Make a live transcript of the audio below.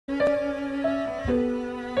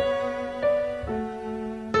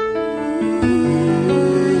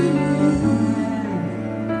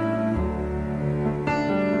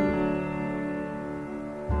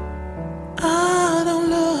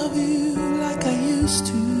used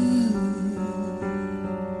to,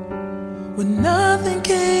 when nothing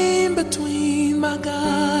came between my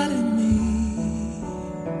God and me.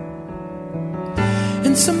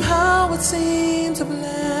 And somehow it seems a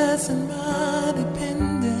blessing my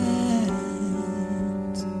dependence,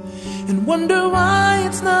 and wonder why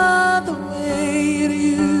it's not the way it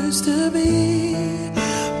used to be.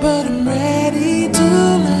 But I'm ready to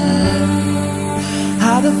learn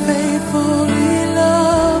how to faithfully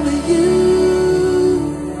love you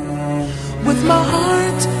with my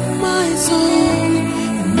heart, my soul,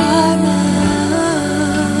 and my mind.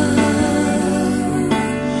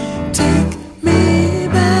 Take me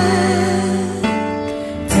back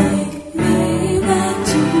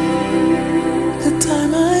to the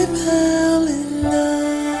time I fell in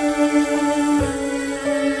love.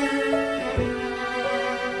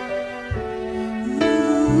 Ooh,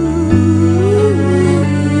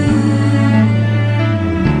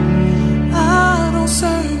 I don't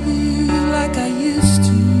serve you like I used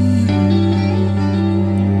to,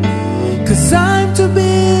 'cause I'm too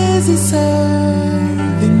busy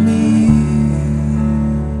serving me.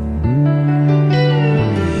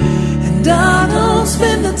 And I don't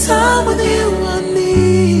spend the time with you I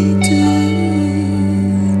need to,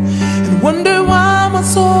 and wonder why my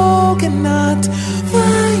soul cannot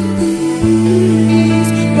find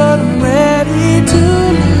peace. But I'm ready to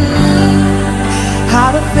learn how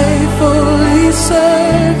to faithfully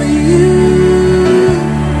serve you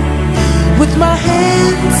with my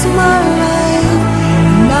hands, my life,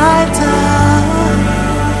 my time.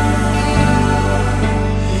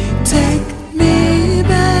 Take me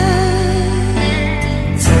back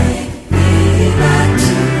to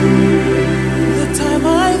the time I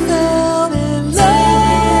fell in love.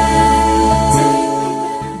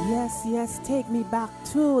 Yes, yes, take me back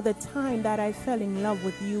to the time that I fell in love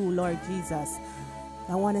with you, Lord Jesus.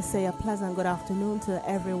 I want to say a pleasant good afternoon to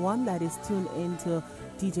everyone that is tuned into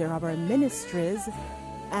DJ Robert Ministries,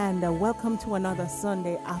 and welcome to another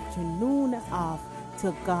Sunday afternoon of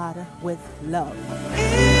To God with Love.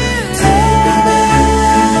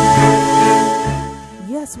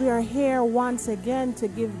 Yes, we are here once again to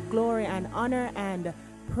give glory and honor and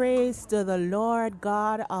praise to the Lord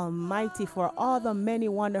God Almighty for all the many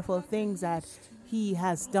wonderful things that He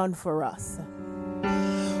has done for us.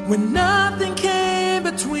 When nothing came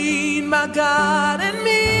between my God and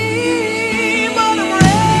me, but I'm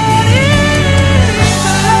ready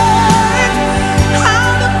to learn how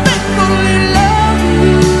to faithfully love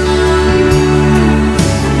you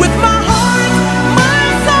with my heart, my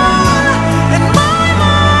soul, and my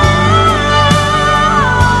mind.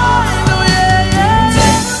 Oh yeah, yeah.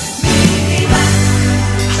 Take me back.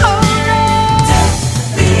 Oh yeah. Take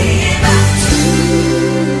me back to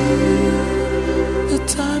the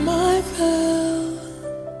time I fell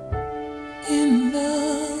in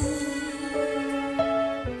love.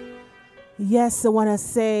 Yes, I want to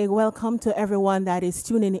say welcome to everyone that is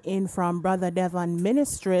tuning in from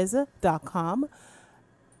BrotherDevonMinistries.com,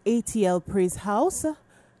 ATL Praise House,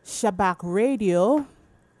 Shabak Radio,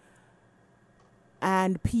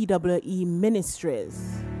 and PWE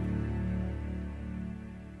Ministries.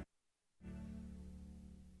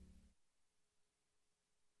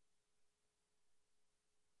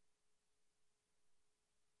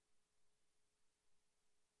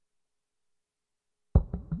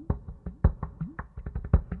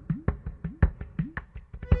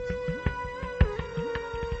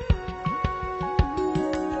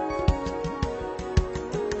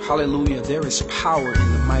 Hallelujah. There is power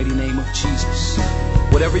in the mighty name of Jesus.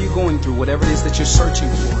 Whatever you're going through, whatever it is that you're searching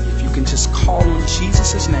for, if you can just call on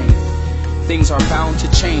Jesus' name, things are bound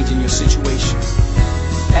to change in your situation.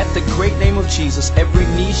 At the great name of Jesus, every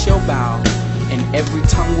knee shall bow and every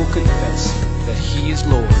tongue will confess that He is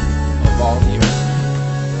Lord of all the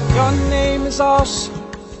earth. Your name is awesome.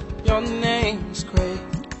 Your name is great.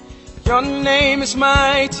 Your name is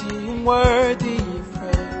mighty and worthy of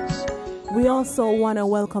praise. We also want to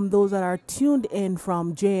welcome those that are tuned in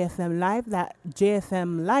from JFM Live,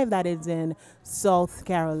 that is in South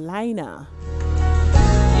Carolina.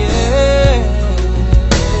 Yeah,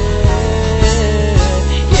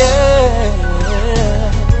 yeah.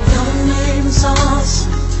 Your name is awesome.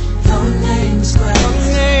 Your name is great. Your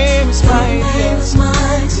name is mighty. Your name is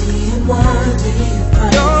mighty and worthy of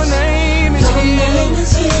praise. Your name is Your name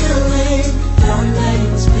is healing. Your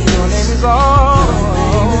name is peace. Your name is all. Your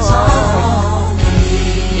name is all.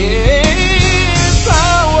 Yeah,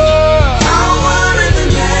 power. Power in the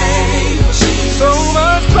name of Jesus. So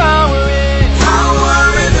much power in. Power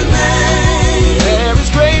in the name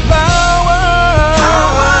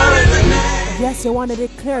want to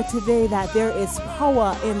declare today that there is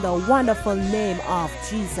power in the wonderful name of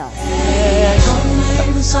Jesus. Your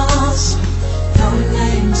name is awesome. Your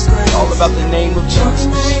name is great. All about the name of Your Jesus.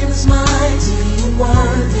 name is mighty and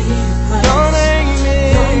worthy of praise. Your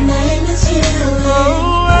name is healing.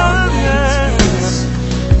 Your name is peace.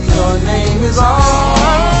 Your name is all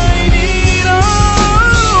I need. Oh,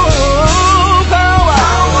 power.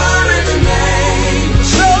 Power in the name.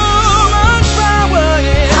 So much power,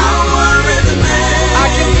 yeah. Power in the name. I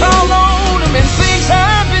can call on him and things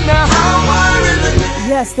happen now. Power in the name.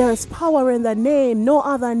 Yes, there is power in the name, no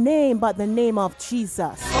other name but the name of Jesus.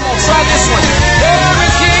 Come on, try this one. There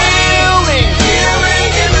is healing.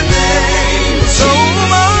 Healing in the name. So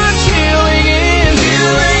much healing in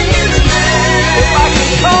the name. If I can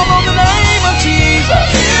call on the name of Jesus.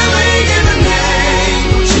 Healing in the name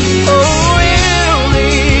of Jesus. Oh,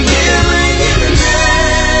 healing. Healing in the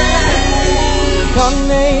name. Your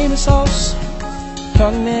name is awesome.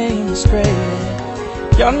 Your name is great.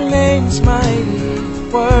 Your name is mighty,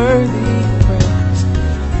 worthy of praise.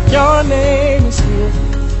 Your name is good.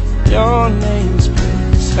 Your name is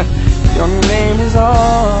praise. Your name is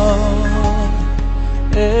all.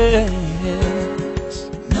 Yes.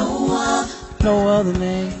 No other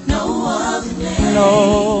name. No other name.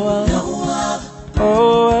 No other. No other.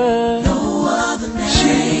 Oh, No other name.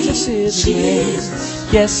 Jesus is the name.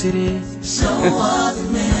 Yes, it is. No other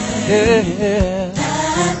name. Yeah.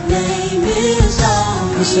 That name is all.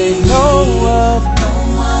 We say no other.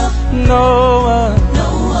 No other.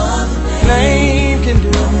 No other Name can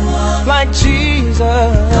do like Jesus.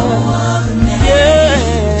 Yeah.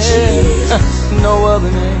 No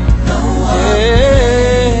other name.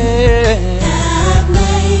 Yeah. That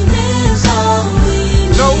name is all we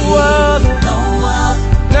need. No other No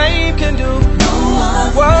other. name can do No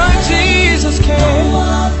other. what Jesus can.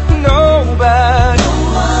 Nobody.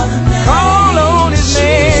 Call on his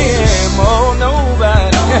name. Oh,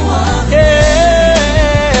 nobody. Yeah.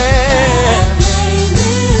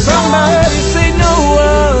 Somebody say no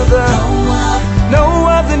other. No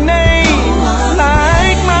other name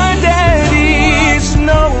like my daddy's.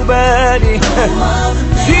 Nobody.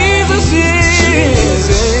 Jesus is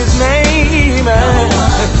his name.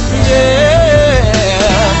 Yeah.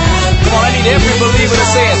 Come on, I need every believer to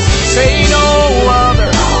say it. Say no other.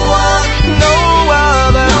 No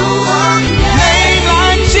other name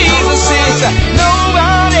like Jesus is.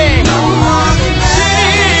 Nobody.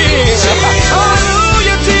 Jesus.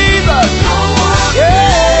 Hallelujah, Jesus.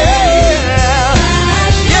 Yeah.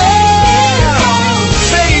 Yeah.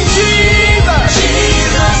 Say Jesus.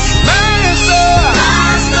 Master.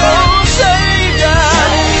 Oh, Savior.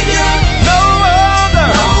 No other.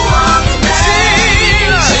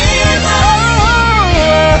 Jesus.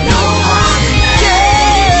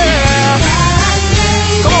 Yeah.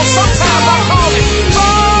 Come on, sometimes I call it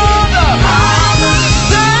Father,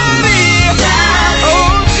 Daddy,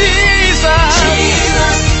 oh Jesus,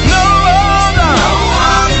 no other.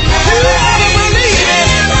 You ought to believe it.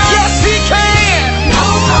 Yes, He can.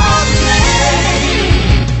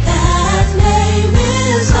 That name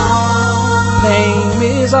is all. Name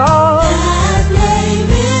is all. That name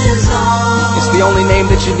is all. It's the only name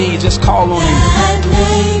that you need. Just call on Him. That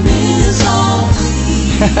name is all we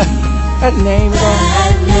need. That name is all.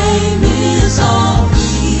 That name is all we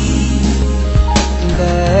need.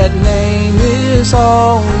 That name is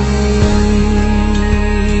all we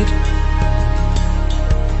need.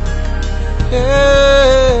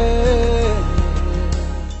 Yeah.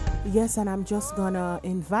 Yes, and I'm just gonna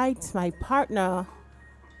invite my partner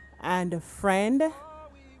and friend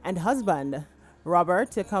and husband,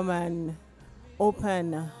 Robert, to come and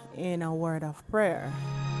open in a word of prayer.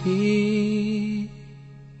 He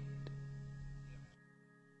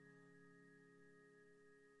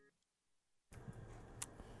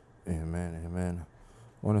Amen, amen.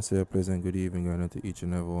 I want to say a pleasant good evening going to each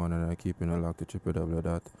and every one that are keeping it locked to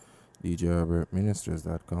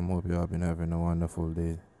www.djrobertministries.com. Hope you all been having a wonderful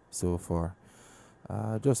day so far.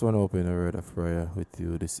 I just want to open a word of prayer with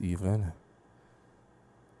you this evening.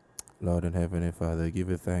 Lord and Heavenly Father, I give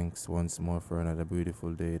you thanks once more for another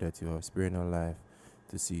beautiful day that you have spared our life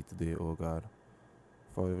to see today, oh God.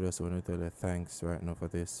 Father, we just want to tell you thanks right now for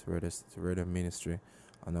this radio ministry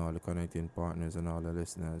and all the connecting partners and all the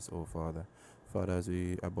listeners, oh Father. Father, as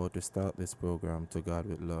we are about to start this program, To God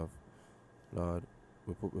With Love, Lord,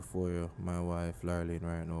 we put before you my wife, Larlene,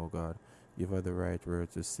 right now, oh God. Give her the right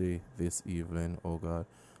words to say this evening, oh God.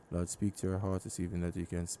 Lord, speak to her heart this evening that you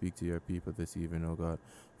can speak to your people this evening, oh God.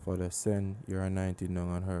 Father, send your anointing down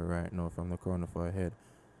on her right now from the crown of her head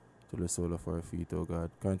to the sole of her feet, oh God.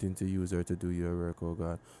 Continue to use her to do your work, oh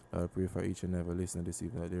God. Lord, I pray for each and every listener this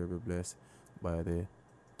evening that they will be blessed. by the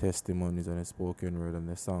testimonies and the spoken word and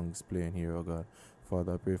the songs playing here, oh God.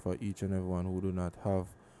 Father, I pray for each and everyone who do not have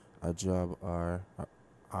a job or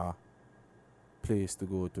a place to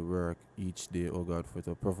go to work each day, oh God, for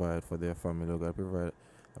to provide for their family, oh God.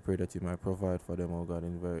 I pray that you might provide for them, oh God,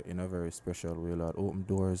 in a very special way, Lord. Open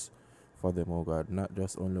doors for them, oh God, not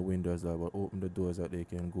just only windows, Lord, but open the doors that they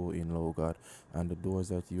can go in, oh God, and the doors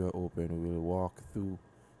that you are open, we will walk through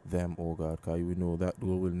them, oh God, because we know that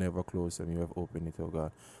door will never close and you have opened it, oh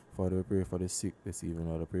God. Father, we pray for the sick this evening,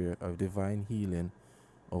 Lord. I pray of divine healing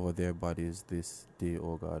over their bodies this day,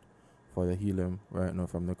 oh God. Father, heal them right now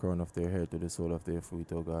from the crown of their head to the sole of their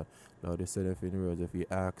feet, oh God. Lord, you said if in words, if we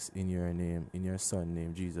ask in your name, in your Son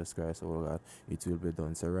name, Jesus Christ, oh God, it will be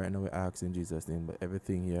done. So right now we ask in Jesus' name, but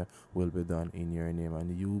everything here will be done in your name,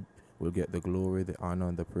 and you will get the glory, the honor,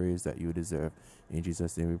 and the praise that you deserve. In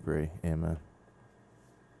Jesus' name we pray. Amen.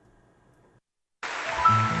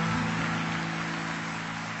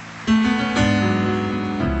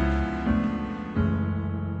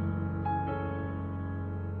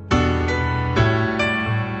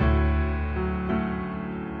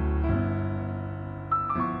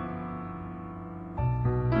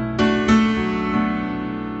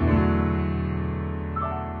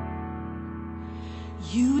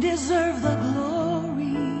 You deserve the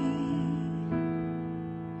glory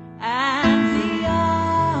and the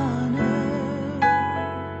honor.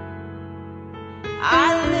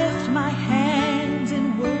 I lift my hands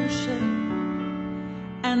in worship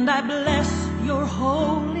and I bless your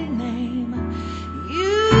holy name.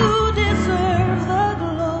 You deserve the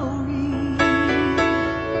glory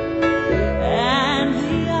and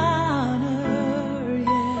the honor,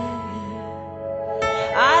 yeah.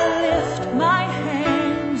 I lift my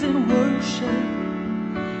hands in worship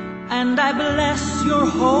and I bless your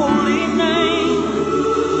holy name.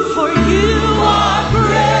 For you are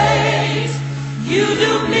great, you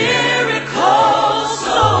do miracles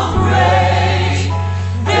so great.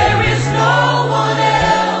 There is no one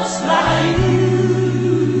else like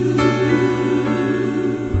you.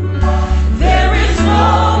 There is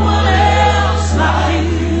no one else like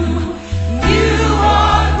you. You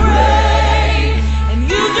are great, and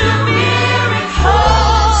you do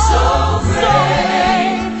miracles so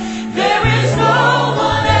great. There is no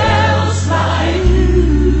one else like you.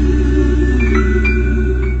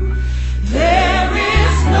 There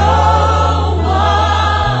is no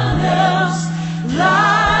one else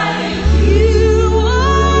like you.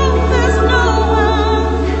 Oh, there's no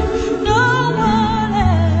one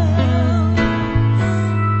else.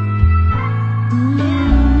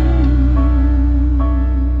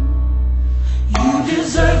 You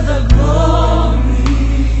deserve the glory.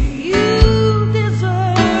 You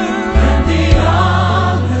deserve the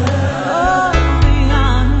honor. The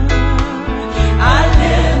honor. I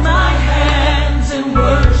lift my hands in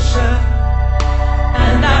worship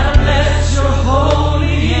and I bless your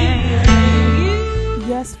holy name.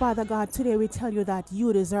 Yes, Father God, today we tell you that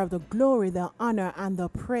you deserve the glory, the honor, and the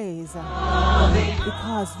praise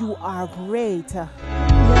because you are great.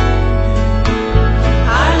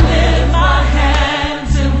 I lift my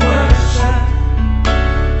hands in worship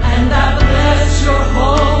and I bless your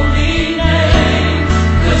holy name.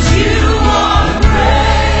 'Cause you are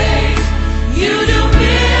great, you do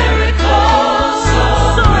miracles so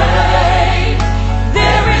great.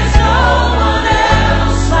 There is no one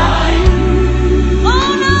else like you. Oh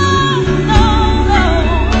no, no, no.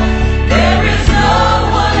 There is no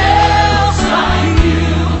one else like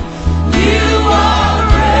you. You are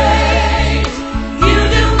great, you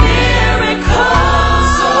do miracles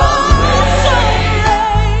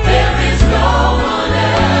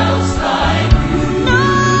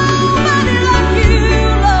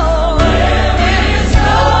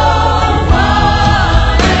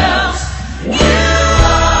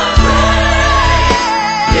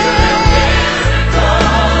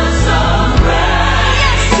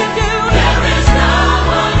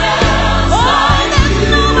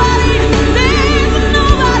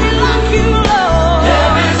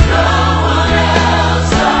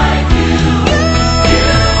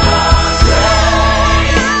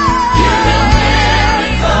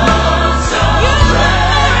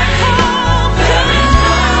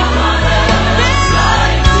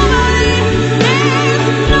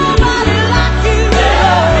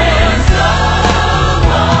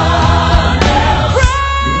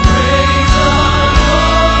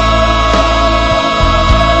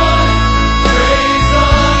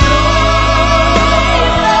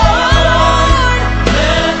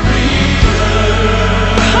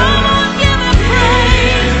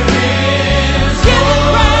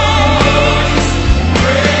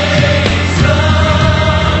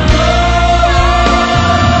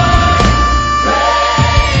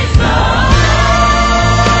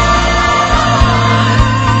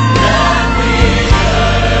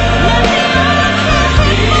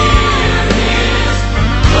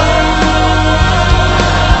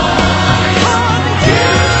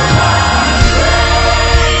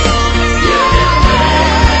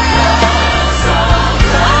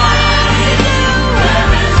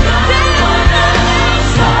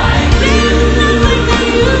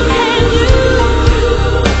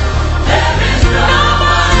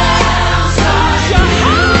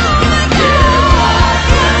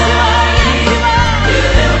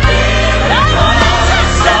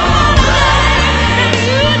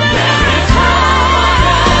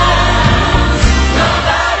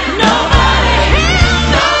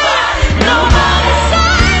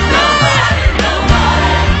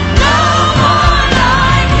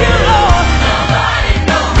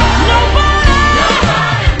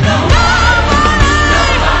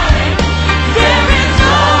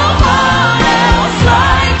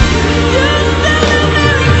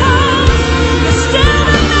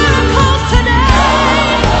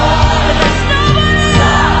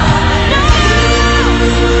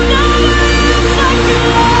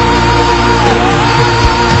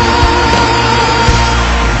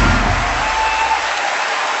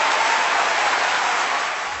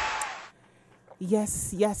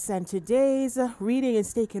Yes, yes, and today's reading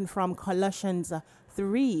is taken from Colossians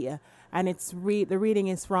 3, and the reading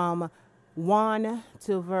is from 1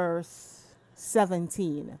 to verse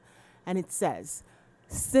 17, and it says,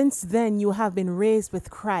 "Since then you have been raised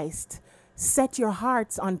with Christ, set your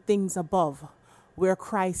hearts on things above, where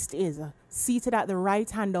Christ is, seated at the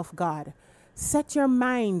right hand of God. Set your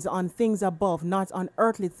minds on things above, not on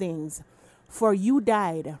earthly things, for you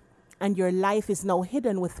died, and your life is now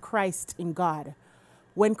hidden with Christ in God.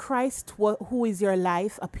 When Christ, who is your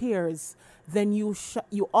life, appears, then you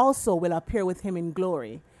also will appear with him in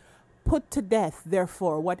glory. Put to death,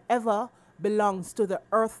 therefore, whatever belongs to the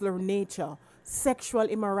earthly nature, sexual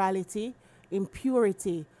immorality,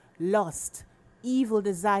 impurity, lust, evil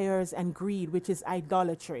desires, and greed, which is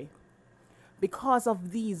idolatry. Because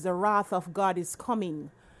of these, the wrath of God is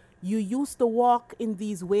coming. You used to walk in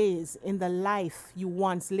these ways in the life you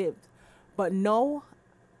once lived, but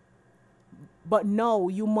now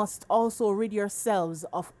you must also rid yourselves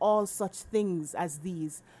of all such things as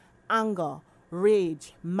these: anger,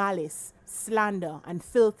 rage, malice, slander, and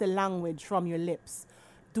filthy language from your lips.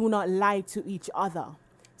 Do not lie to each other,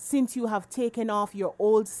 since you have taken off your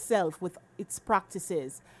old self with its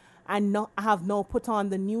practices, and have now put on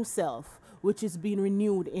the new self, which is being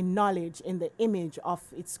renewed in knowledge in the image of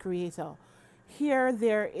its creator. Here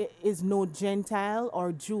there is no Gentile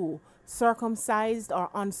or Jew, circumcised or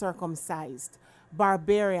uncircumcised,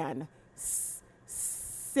 barbarian,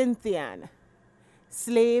 Scythian,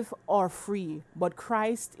 slave or free, but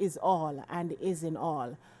Christ is all and is in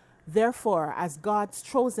all. Therefore, as God's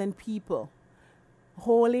chosen people,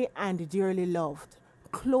 holy and dearly loved,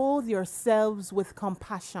 clothe yourselves with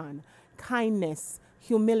compassion, kindness,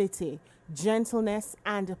 humility, gentleness,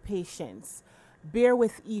 and patience. Bear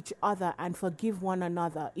with each other and forgive one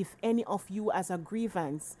another. If any of you has a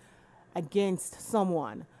grievance against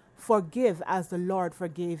someone, forgive as the Lord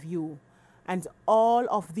forgave you. And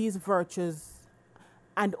over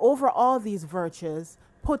all these virtues,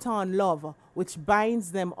 put on love, which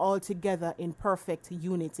binds them all together in perfect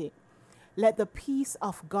unity. Let the peace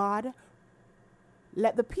of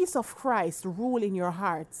Christ rule in your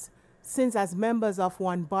hearts, since as members of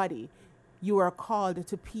one body, you are called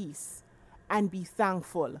to peace, and be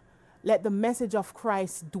thankful. Let the message of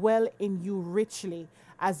Christ dwell in you richly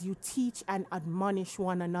as you teach and admonish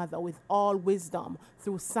one another with all wisdom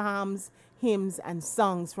through psalms, hymns, and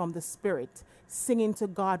songs from the Spirit, singing to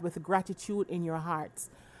God with gratitude in your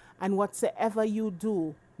hearts. And whatsoever you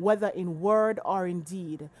do, whether in word or in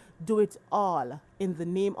deed, do it all in the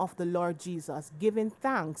name of the Lord Jesus, giving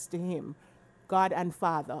thanks to him, God and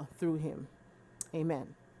Father, through him.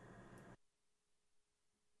 Amen.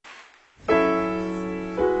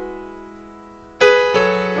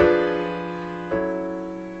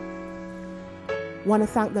 Want to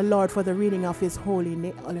thank the Lord for the reading of his holy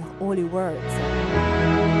words.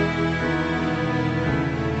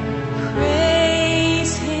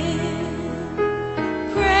 Praise him,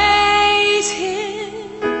 praise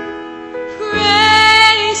him,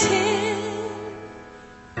 praise him,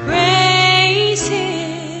 praise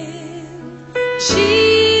him.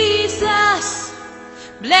 Jesus,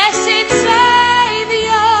 blessed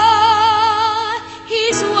Savior,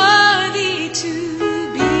 he's worthy to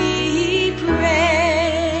be praised.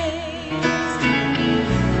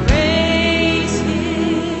 Praise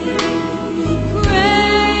him,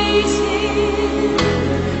 praise him,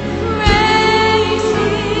 praise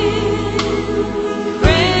him,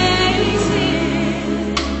 praise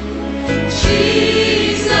him.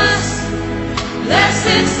 Jesus,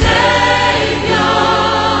 blessed Savior,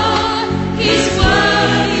 he's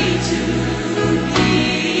worthy to be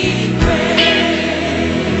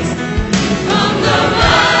praised. From the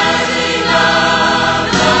rising of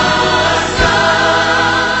the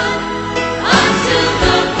sun until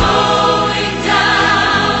the going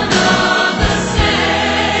down of the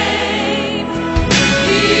same,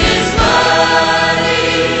 he is worthy.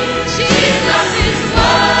 Jesus is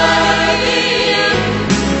worthy.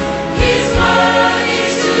 He's worthy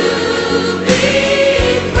to be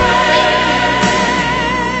praised.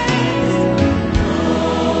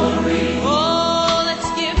 Glory. Oh, let's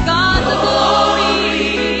give God the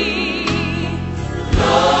glory.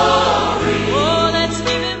 Glory. Oh, let's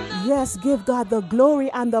give him the Yes, give God the glory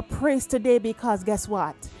and the praise today, because guess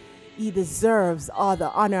what? He deserves all the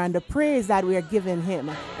honor and the praise that we are giving him.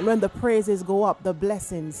 And when the praises go up, the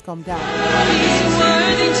blessings come down. He's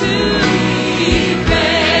worthy to be praised.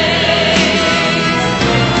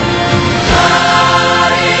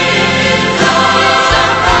 God is our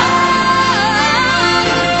rock,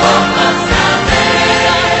 hope of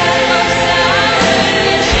salvation,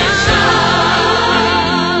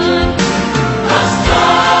 a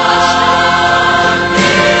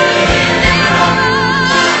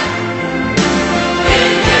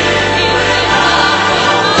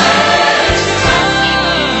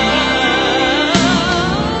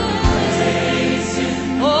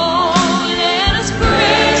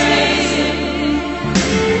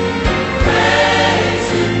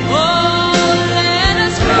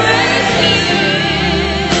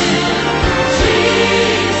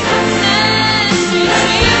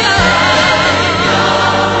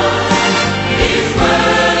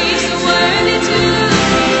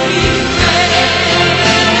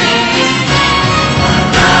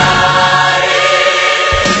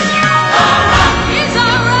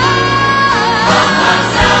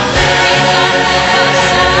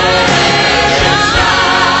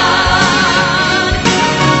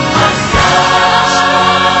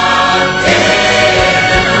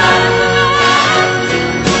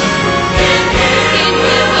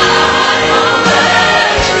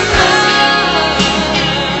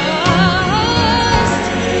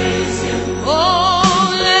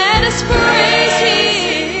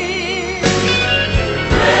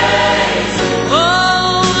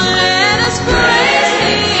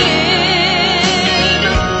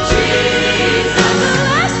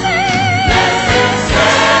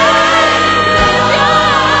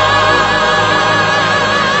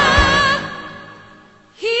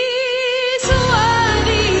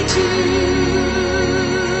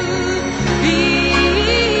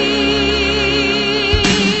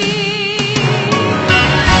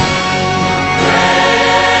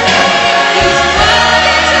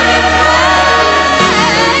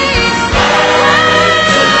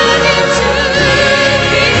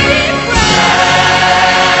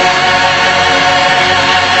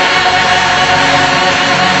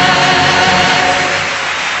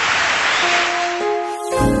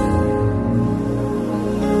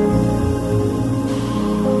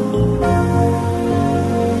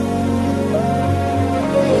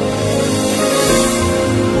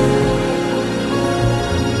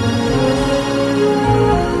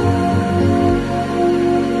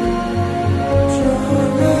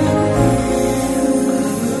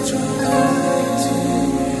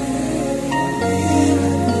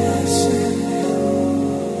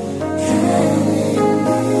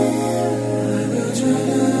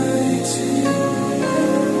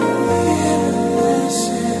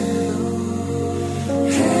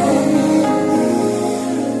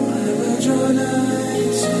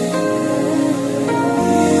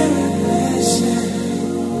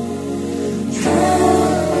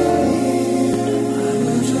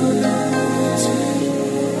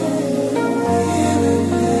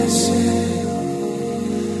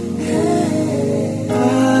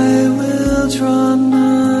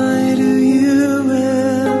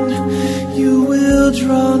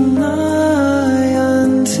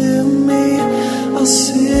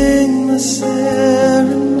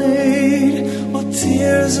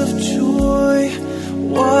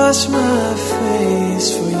wash my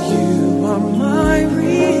face, for you are my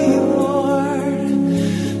reward.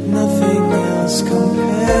 Nothing else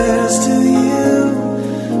compares to you,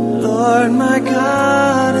 Lord, my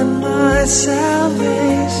God and my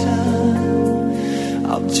salvation.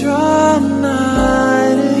 I'll draw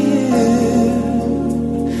nigh to you,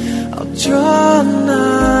 I'll draw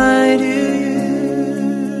nigh to you.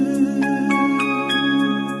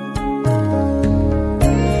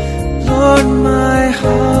 Lord, my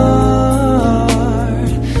heart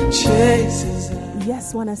chases.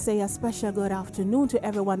 Yes, want to say a special good afternoon to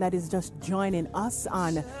everyone that is just joining us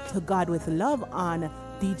on To God With Love on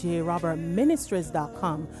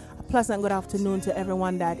DJRobertMinistries.com. A pleasant good afternoon to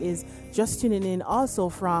everyone that is just tuning in also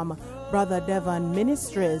from Brother Devon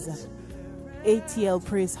Ministries, ATL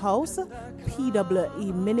Praise House,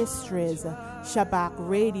 PWE Ministries, Shabak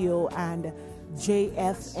Radio, and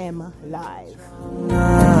JFM Live.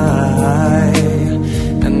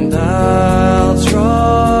 And I'll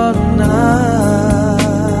draw nigh.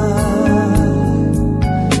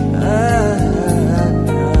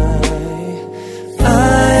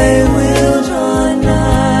 I will draw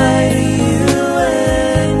nigh to you,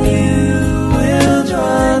 and you will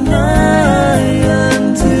draw nigh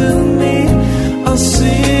unto me. I'll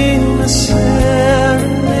sing a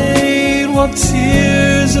serenade while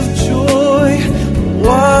tears of joy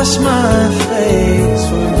wash my face,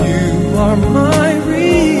 for you are my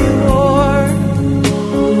reward.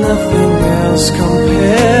 Nothing else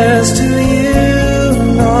compares to you,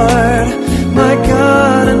 Lord, my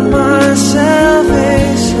God and my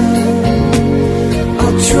salvation.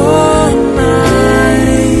 I'll draw nigh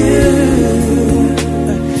to you,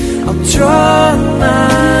 I'll draw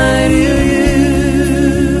nigh to you,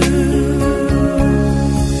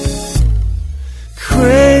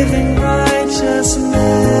 craving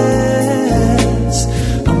righteousness,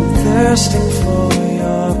 I'm thirsting for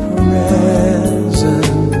your presence.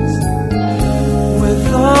 With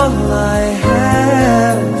all I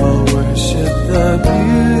have, I'll worship the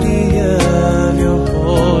beauty of your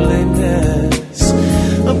holiness.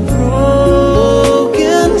 A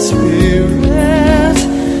broken spirit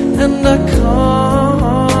and a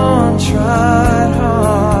contrite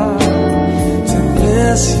heart, to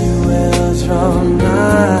this you will draw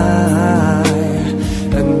nigh,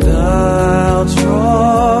 and I'll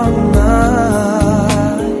draw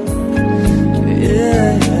nigh.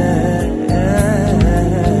 Yeah.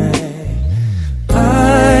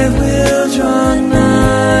 I will draw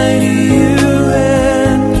nigh to you,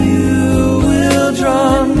 and you will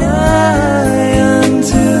draw nigh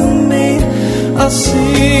unto me. I'll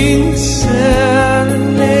sing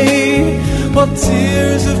serenade while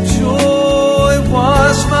tears of joy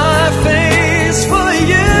wash my face, for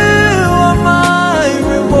you are my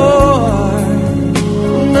reward.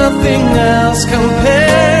 Nothing else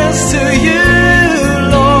compares to you,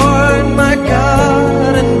 Lord, my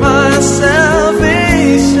God and my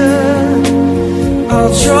salvation.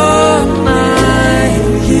 I'll draw nigh to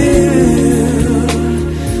you,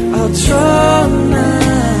 I'll draw nigh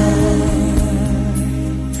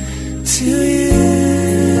to you.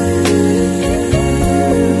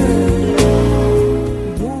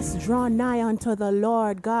 Yes, draw nigh unto the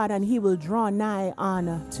Lord God, and he will draw nigh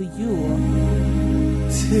unto you.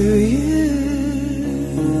 To you.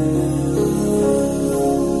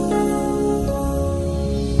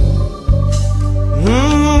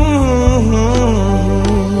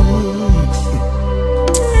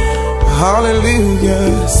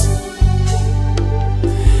 Hallelujah.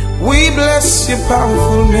 We bless your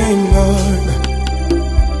powerful name, Lord.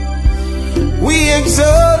 We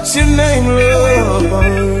exalt your name, Lord.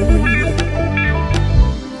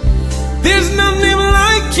 There's no name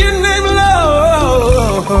like your name, Lord.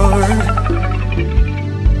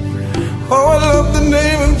 Oh, I love the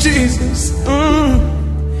name of Jesus.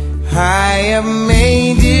 I have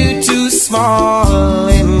made you too small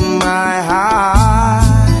in my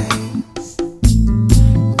eyes.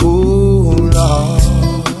 Oh, Lord,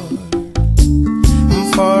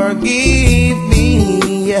 forgive me,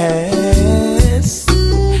 yes.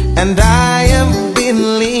 And I have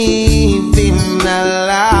been living a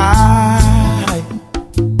lie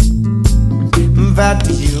that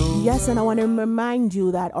you. Yes, and I want to remind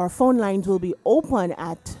you that our phone lines will be open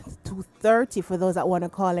at 2:30 for those that want to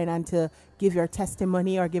call in and to give your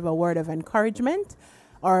testimony or give a word of encouragement.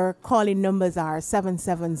 Our calling numbers are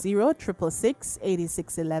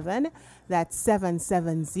 770-666-8611. That's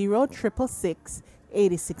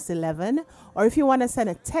 770-666-8611. Or if you want to send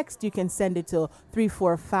a text, you can send it to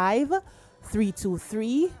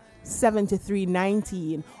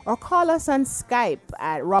 345-323-7319. Or call us on Skype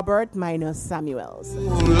at Robert Samuels.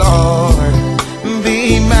 Lord, be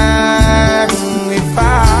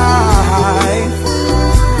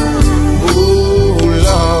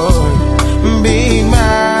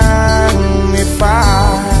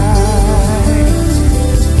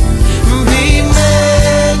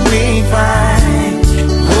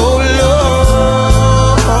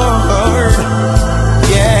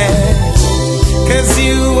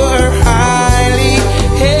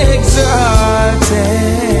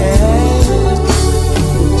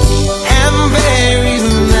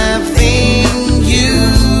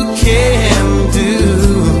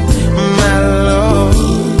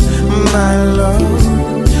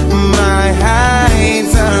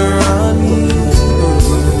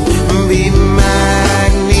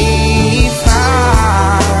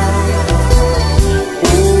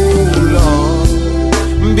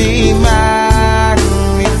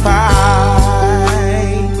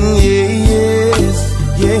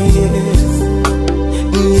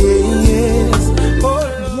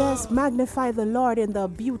magnify the Lord in the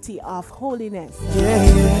beauty of holiness. Yeah,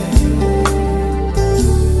 yeah.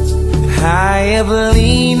 I have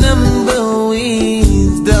leaned on the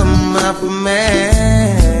wisdom of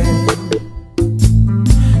man.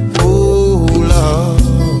 Oh Lord,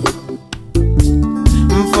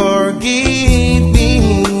 forgive me,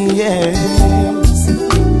 yes.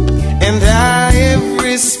 And I have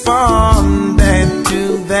responded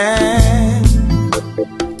to that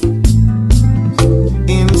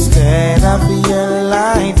instead of your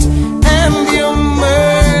light and your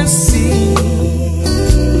mercy.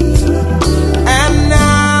 And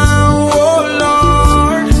now, oh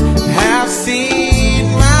Lord, have seen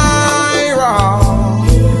my wrong.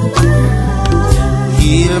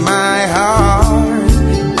 Heal my heart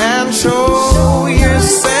and show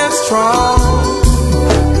yourself strong.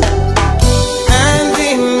 And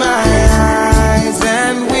in my eyes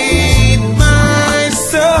and with my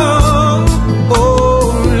soul,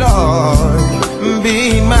 oh Lord, be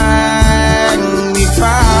magnified.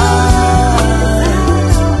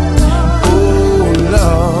 Oh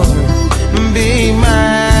Lord, be magnified.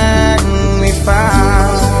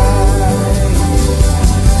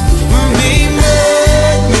 Be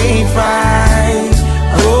magnified,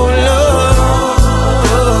 oh Lord,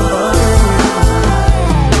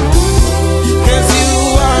 'cause you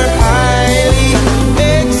are highly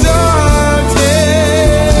exalted,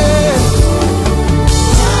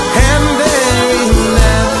 and there is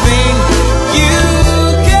nothing you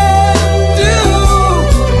can do,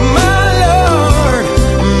 my Lord,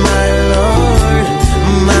 my Lord.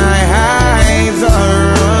 My eyes are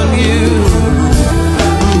on you.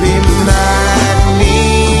 Be magnified.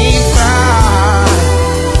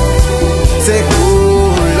 Say,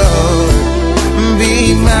 oh Lord, be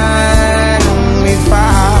magnified.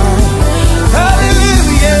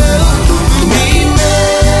 Hallelujah. Be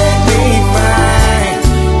magnified,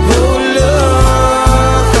 oh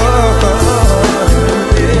Lord,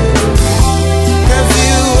 'cause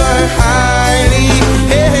you are highly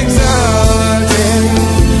exalted.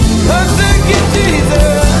 Oh, thank you,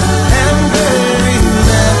 Jesus. And there is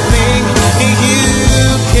nothing you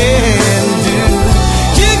can do.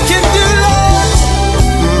 You can do, Lord,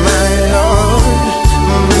 my Lord.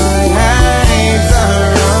 My eyes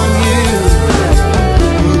are on you.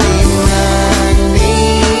 Be magnified.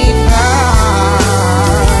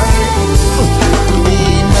 Be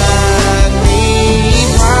magnified.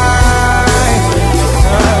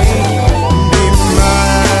 Be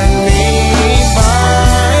magnified.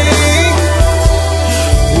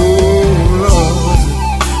 Oh Lord,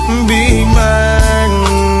 be magnified.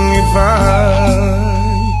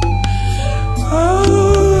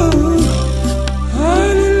 Oh,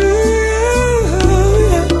 hallelujah.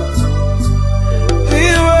 We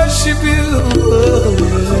worship you.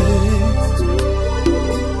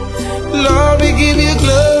 Lord, we give you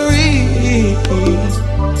glory.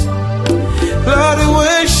 Lord, we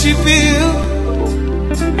worship you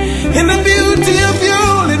in the beauty of your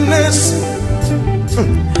holiness.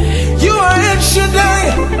 You are El Shaddai,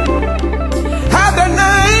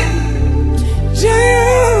 Adonai,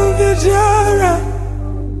 Jehovah Jireh.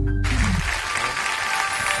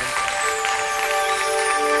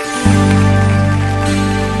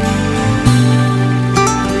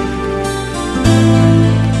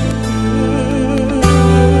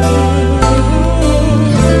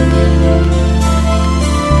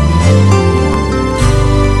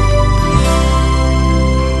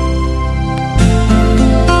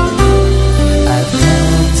 I've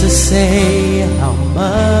come to say how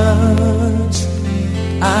much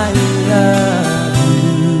I love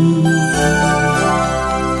you.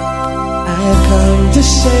 I've come to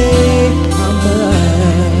say how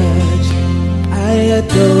much I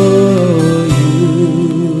adore you.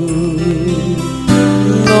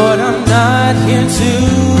 Lord, I'm not here to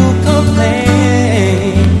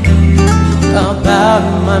complain about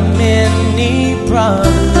my many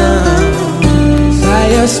problems. By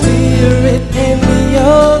your Spirit and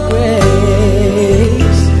your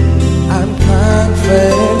grace, I'm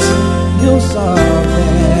confident you'll solve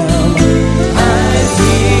them. I'm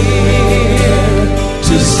here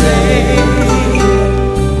to say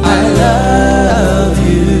I love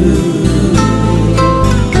you.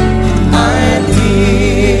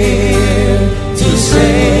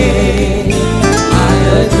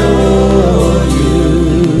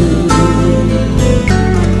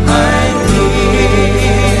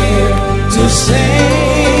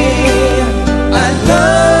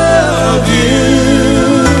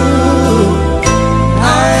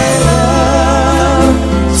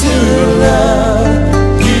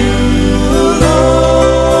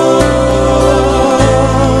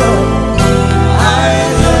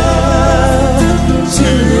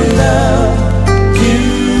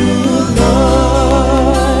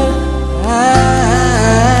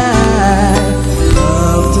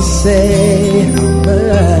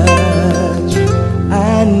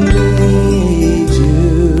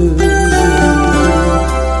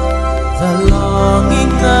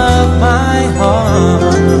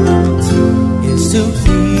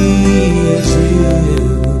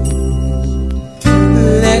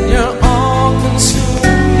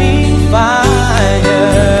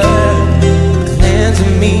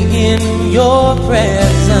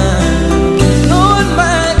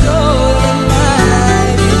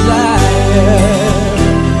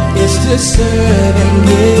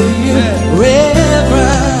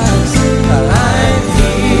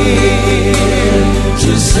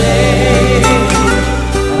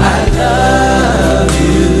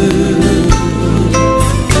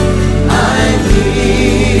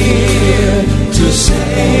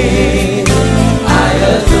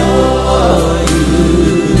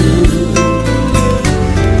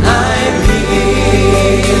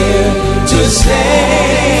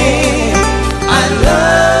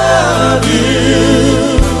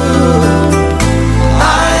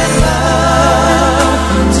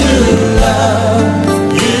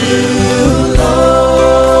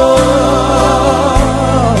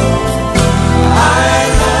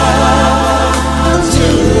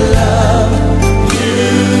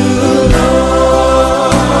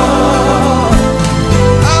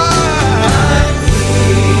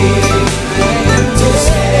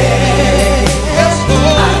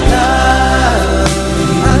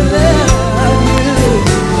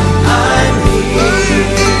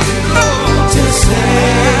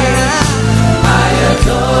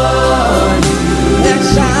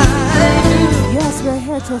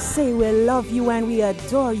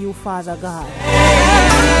 adore you, Father God.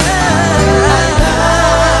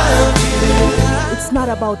 It's not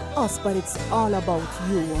about us, but it's all about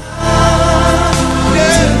you.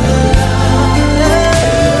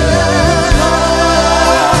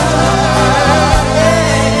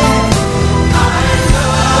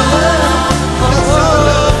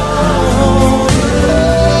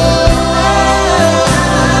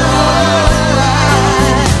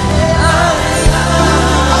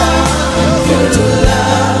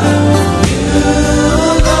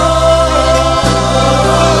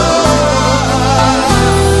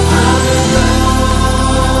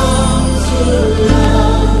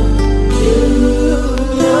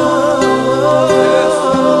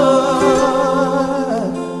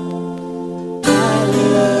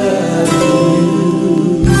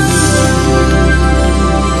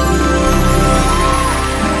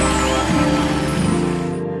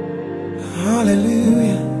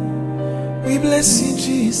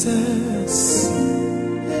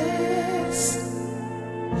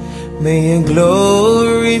 May your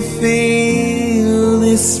glory fill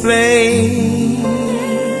this place,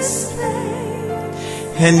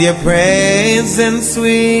 and your presence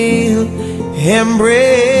will embrace.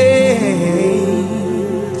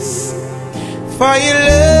 For your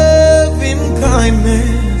loving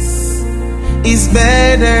kindness is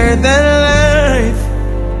better than life,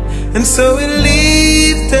 and so we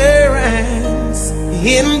lift our hands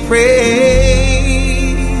in praise.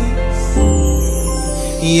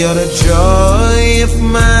 You're the joy of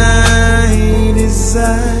my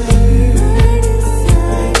desire,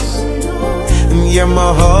 and you're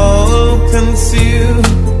my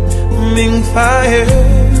all-consuming fire.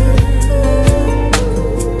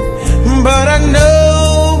 But I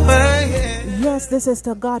know I am. Yes, this is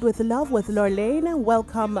To God with Love with Lorraine.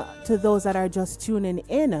 Welcome to those that are just tuning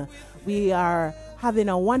in. We are having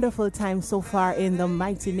a wonderful time so far in the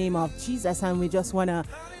mighty name of Jesus, and we just want to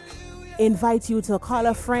invite you to call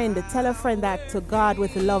a friend, tell a friend that To God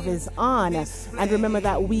with Love is on. And remember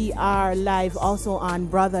that we are live also on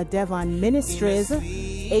Brother Devon Ministries,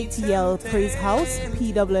 ATL Praise House,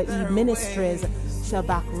 PWE Ministries,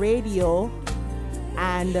 Shabbat Radio,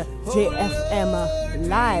 and JFM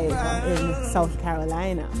Live in South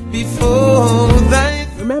Carolina.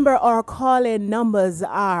 Remember, our call-in numbers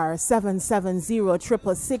are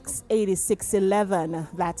 770-666-8611.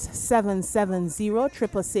 That's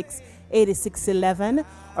 770-666-8611.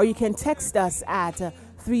 Or you can text us at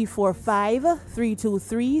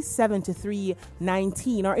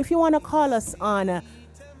 345-323-7319. Or if you want to call us on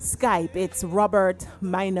Skype, it's Robert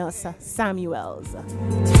Samuels.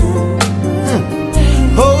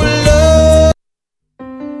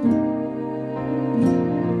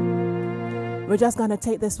 We're just going to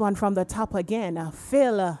take this one from the top again.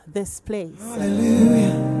 Fill this place.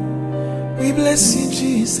 Hallelujah. We bless you,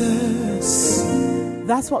 Jesus.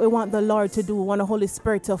 That's what we want the Lord to do. We want the Holy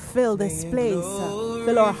Spirit to fill this place.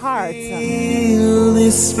 Fill our hearts. Fill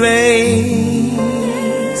this place,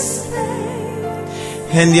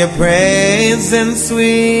 and your presence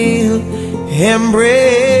will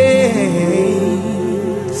embrace.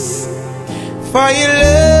 For your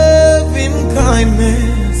loving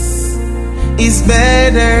kindness is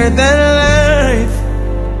better than life,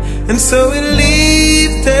 and so we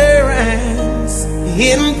lift our hands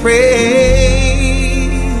in praise.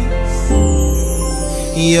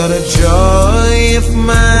 You're the joy of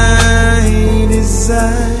my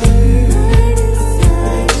desire,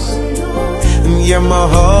 and you're my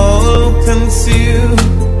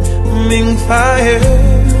all-consuming fire.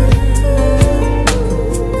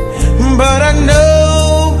 But I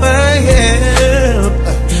know my help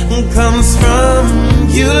comes from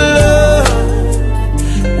you, Lord,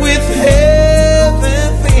 with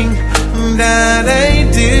everything that I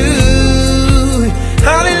do.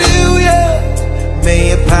 Hallelujah. May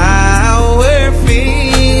your power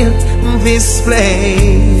fill this place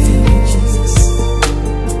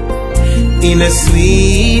in a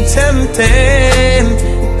sweet and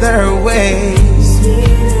tender way.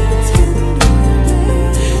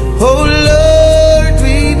 Oh Lord,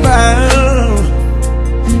 we bow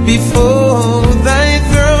before thy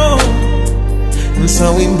throne, and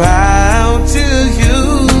so we bow to you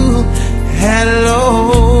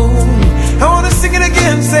alone. I want to sing it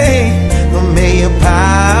again, say, may your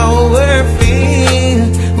power fill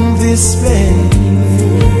this place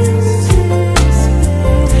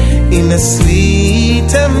in a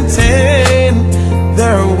sweet and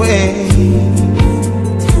tender way.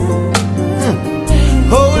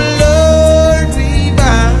 Oh Lord, we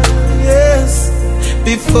bow, yes,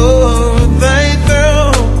 before thy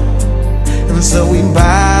throne, and so we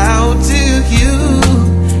bow to you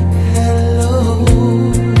alone.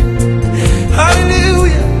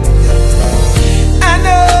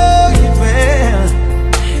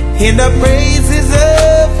 in the praises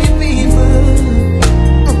of your people.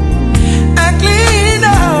 A clean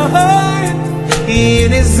heart,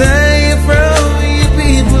 in desire from your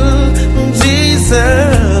people.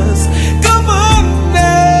 Jesus, come on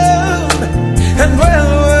down and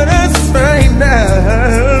dwell with us right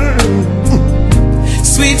now.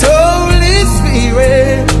 Sweet Holy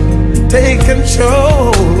Spirit, take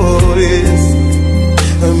control. Yes.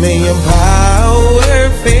 May your power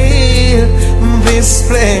fill this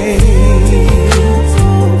place.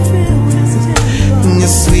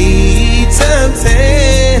 Your sweet and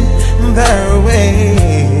tender way.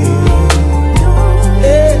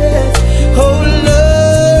 Yes. Oh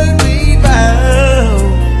Lord, we bow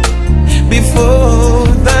before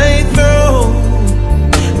thy throne.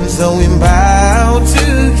 So we bow to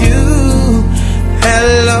you.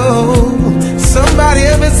 Hello. Somebody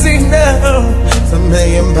ever sing now? So may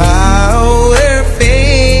your power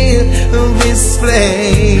fill this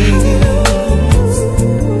place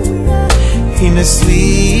in a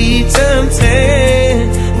sweet and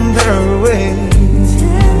tender way.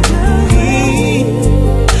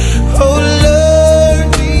 Oh Lord,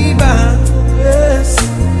 we bow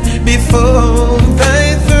before thy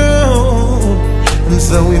throne, and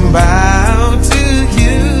so we bow to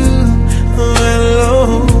you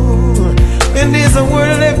alone. And there's a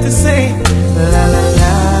word left to say. La la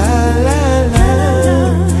la la la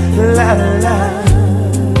la la la la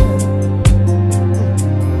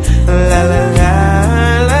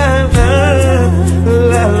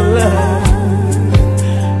la la la.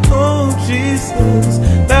 Oh Jesus,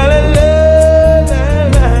 la la la la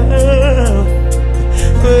la la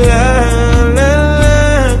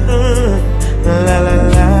la la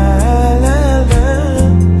la.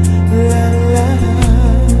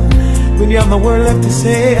 When you have the word left to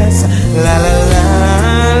say, yes. La la la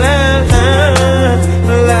la la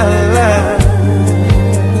la la la la la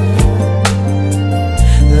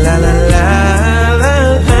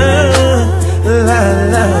la la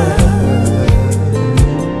la.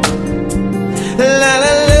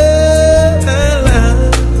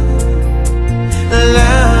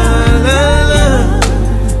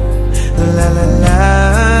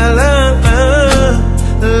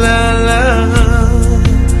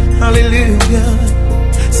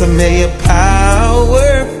 So may your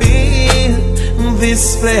power fill this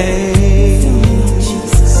place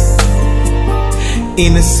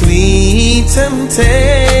in a sweet and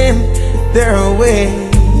tender way.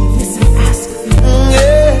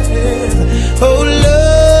 Yeah. Oh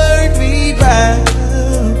Lord, we bow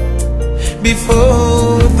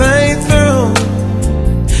before thy throne,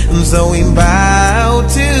 and so we bow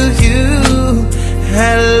to you.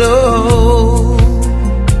 Hello.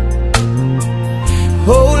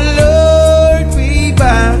 Oh Lord, we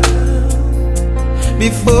bow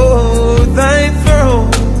before thy throne,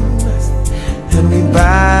 and we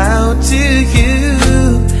bow to you.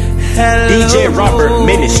 Hello. DJ Robert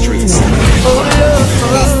Ministries. Oh Lord,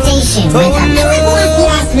 the station with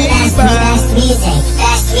the best music.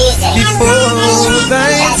 Before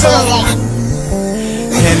thy throne,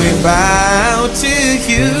 and we bow to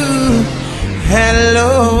you. Hello.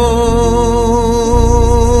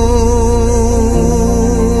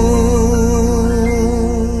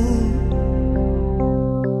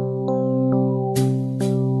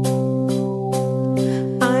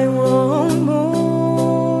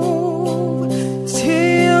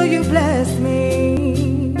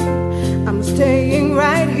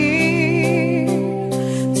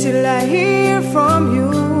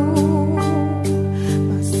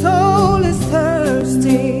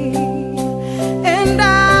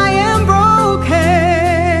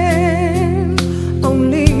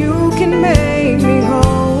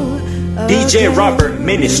 DJ Robert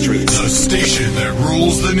Ministries. The station that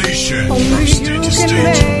rules the nation. From state to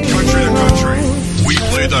state, country to country, we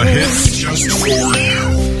play the hits just for you.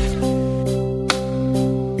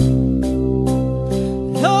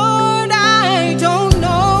 Lord, I don't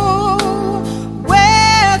know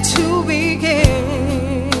where to begin.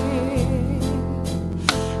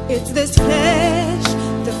 It's this flesh,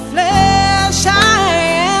 the flesh I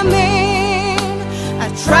am in. I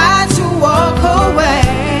try to walk away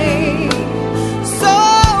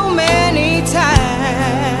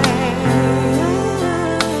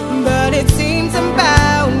but it seems I'm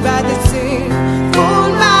bound by the sinful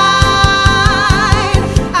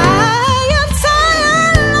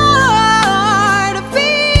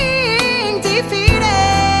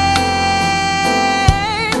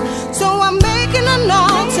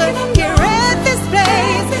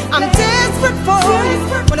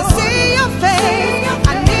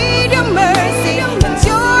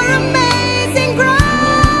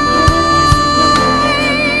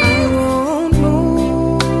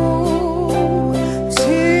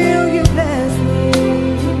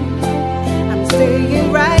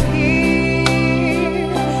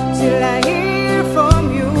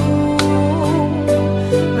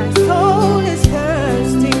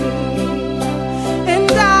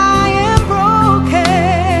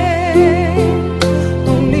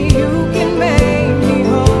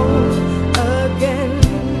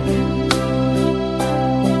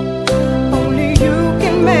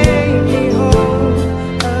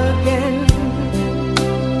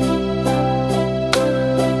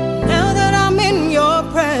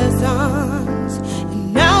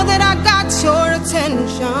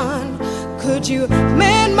Would you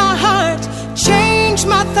mend my heart, change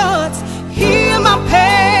my thoughts, heal my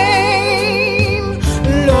pain?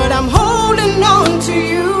 Lord, I'm holding on to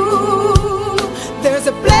you. There's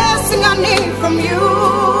a blessing I need from you.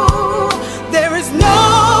 There is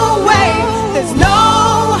no way, there's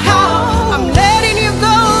no how. I'm letting you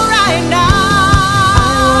go right now.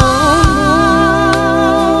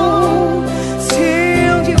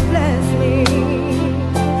 Till you bless me,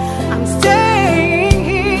 I'm staying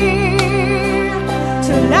here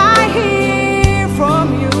till I hear from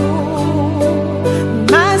you.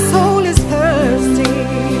 My soul is thirsty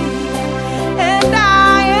and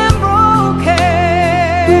I am broken.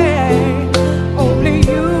 Only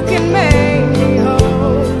you can make me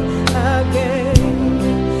whole again.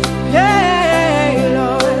 Yeah,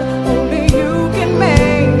 Lord, only you can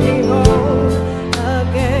make me whole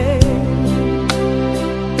again.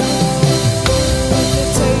 If it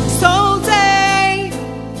takes all day,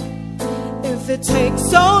 if it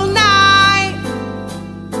takes all night,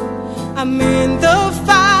 I'm in the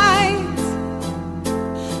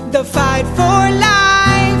fight for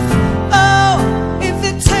life. Oh, if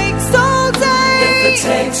it takes all day, If it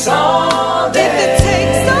takes all day, if it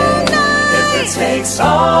takes all night, if it takes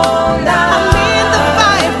all night, I'm in the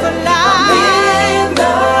fight for life.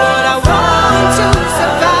 Lord, I want to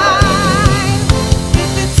survive.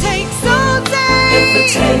 If it takes all day, if it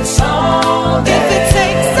takes all day, if it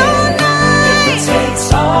takes all night, if it takes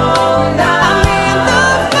all night, I'm in the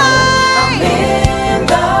fight. I'm in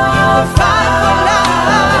the Fight for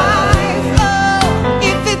life. Oh,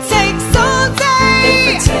 if it takes all day,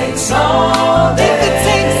 If it takes all day, if it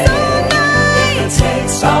takes all night, if it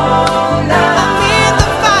takes all night, I'm in the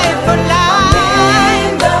fight for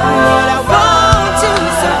life. Lord, I want to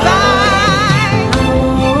survive. I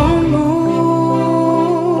won't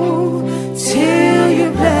move till you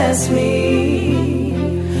bless me.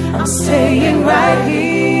 I'm staying right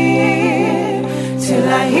here till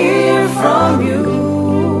I hear from you.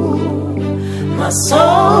 My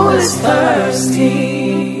soul is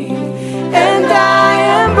thirsty and I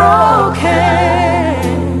am broken.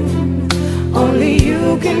 Only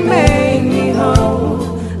you can make me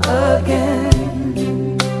whole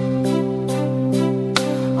again.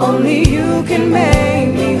 Only you can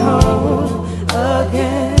make me whole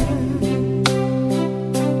again.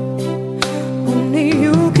 Only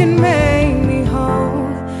you can make me whole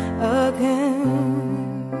again.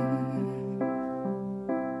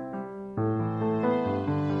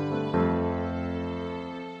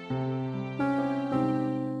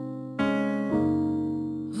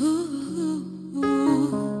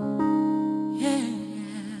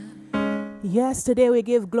 Yes, today we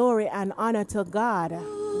give glory and honor to God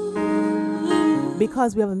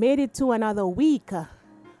because we have made it to another week. And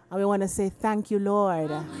we want to say thank you,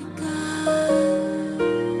 Lord.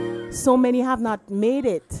 So many have not made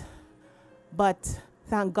it, but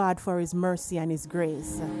thank God for His mercy and His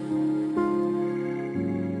grace.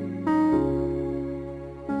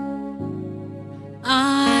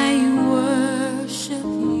 I worship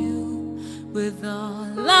you with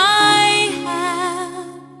all I have.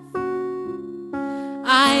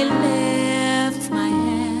 I lift my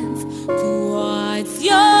hands towards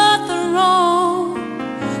your throne.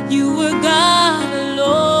 You were God alone.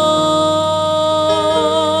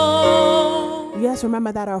 Yes,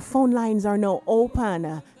 remember that our phone lines are now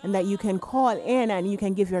open and that you can call in and you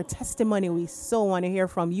can give your testimony. We so want to hear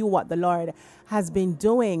from you what the Lord has been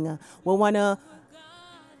doing. We want to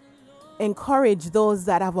encourage those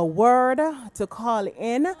that have a word to call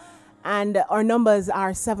in. And our numbers are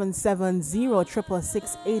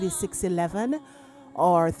 770-666-8611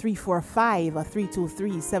 or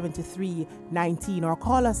 345-323-7319, or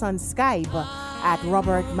call us on Skype at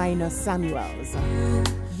Robert Samuels.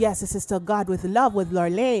 Yes, this is To God with Love with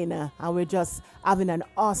Lorraine, and we're just having an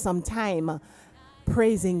awesome time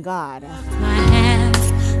praising God. My hands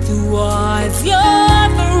towards your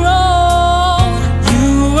throne.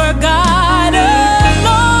 You were God alone.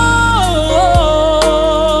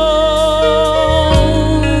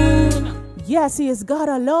 Yes, He is God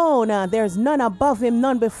alone. There's none above Him,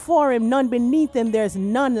 none before Him, none beneath Him. There's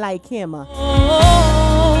none like Him. Oh,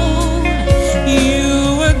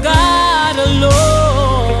 you were God alone.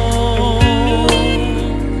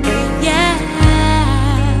 Yeah,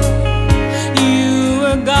 you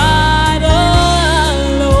were God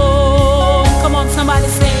alone. Come on, somebody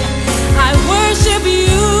say, I worship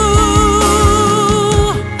you.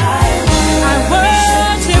 I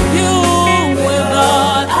worship you with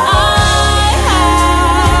all I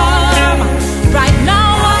have. Right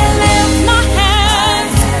now I lift my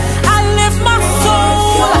hands, I lift my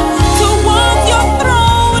soul towards your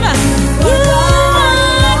throne. Ooh.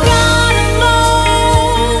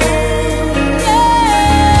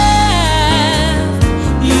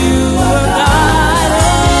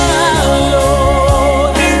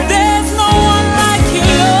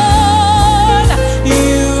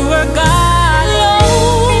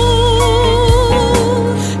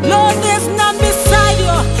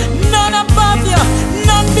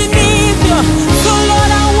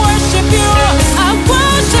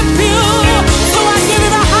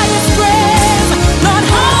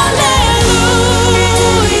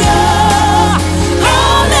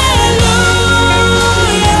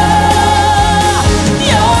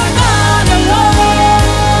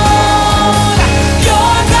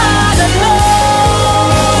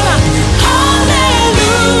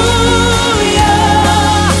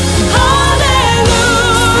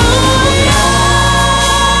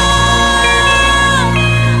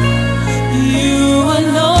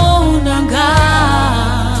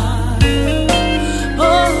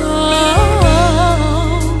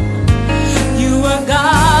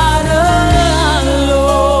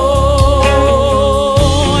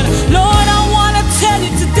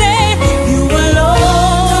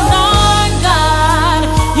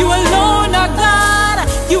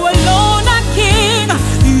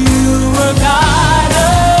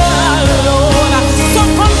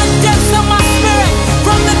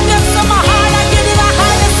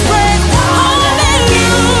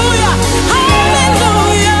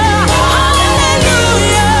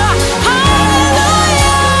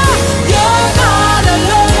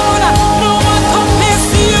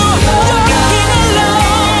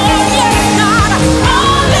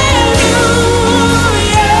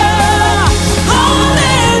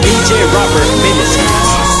 DJ Robert Ministries.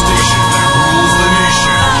 The station that rules the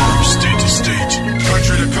nation. From state to state,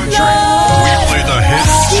 country to country, we play the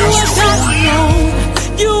hits just for you.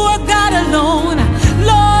 You are God alone.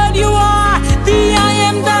 Lord, you are the I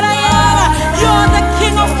am that I am. You're the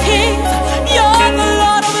King of Kings. You're the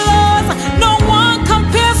Lord of Lords. No one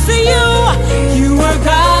compares to you. You are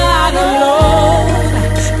God alone.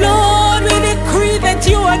 Lord, we decree that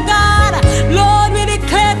you are God. Lord, we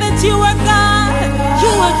declare that you are God. You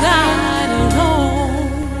are God alone.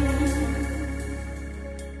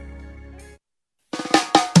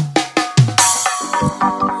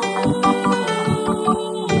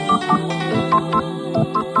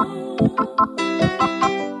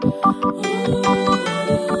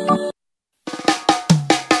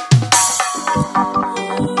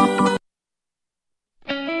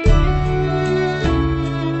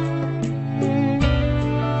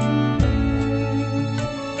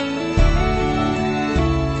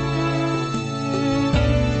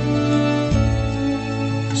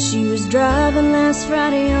 She was driving last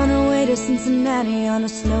Friday on her way to Cincinnati on a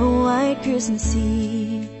snow-white Christmas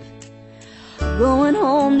Eve, going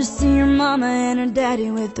home to see her mama and her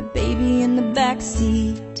daddy with the baby in the back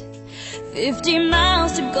seat. 50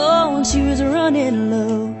 miles to go and she was running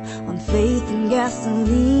low on faith and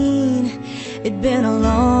gasoline. It'd been a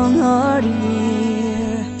long, hard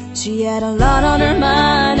year. She had a lot on her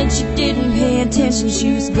mind and she didn't pay attention.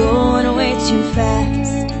 She was going way too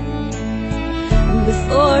fast.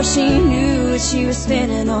 Before she knew it, she was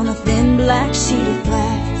spinning on a thin black sheet of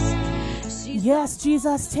glass. Yes,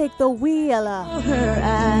 Jesus, take the wheel. Her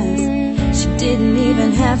eyes, she didn't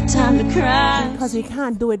even have time to cry, because we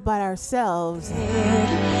can't do it by ourselves.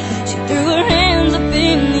 She threw her hands up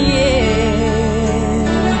in the air.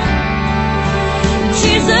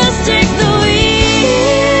 Jesus, take the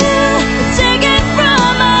wheel, take it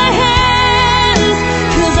from my hands,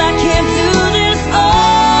 'cause I can't do this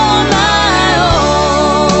all my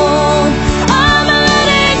own. I'm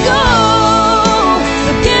letting go.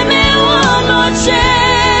 Give me one more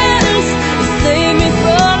chance to save me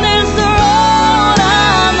from this road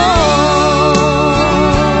I'm on.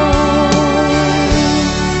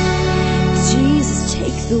 Jesus,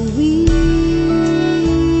 take the wheel.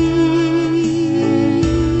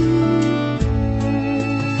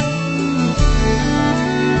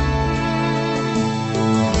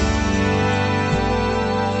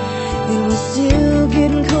 It was still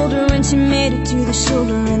getting colder when she made it to the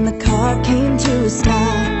shoulder and the car came to a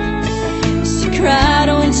stop. She cried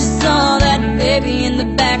when she saw that baby in the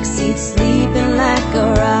backseat sleeping like a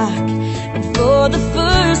rock. And for the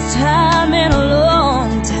first time in a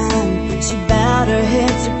long time, she bowed her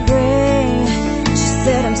head to pray. She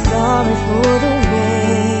said, I'm sorry for the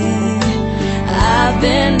way I've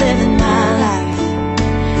been living my life.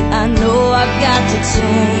 I know I've got to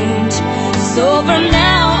change. So from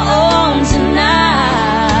now on tonight,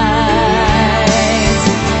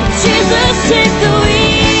 Jesus, take the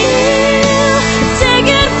wheel, take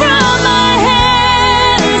it from my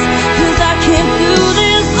hands, 'cause I can't do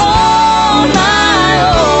this on my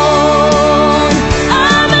own.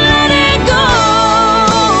 I'm letting go.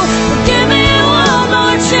 Give me one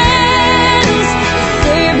more chance,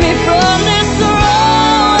 save me from this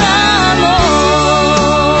road I'm on.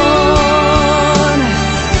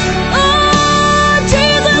 Oh,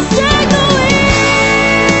 Jesus, take the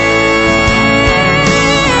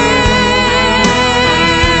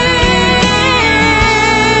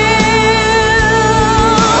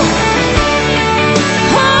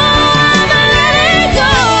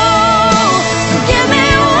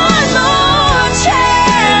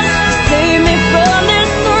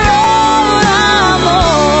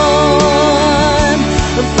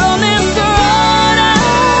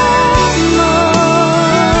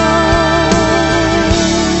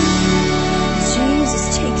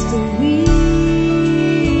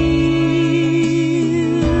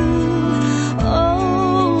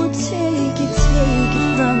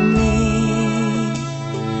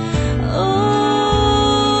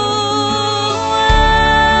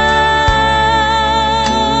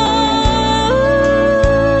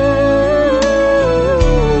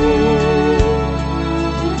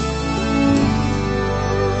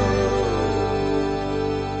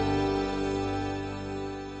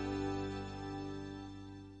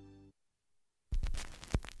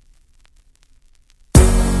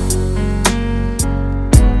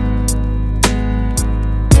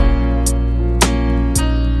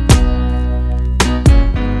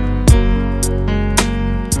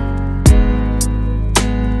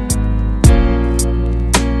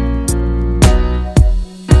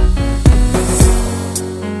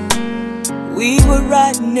We were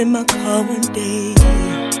riding in my car one day,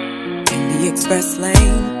 in the express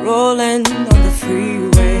lane, rolling on the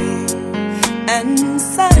freeway. And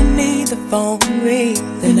suddenly the phone rings.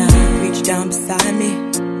 Then I reached down beside me.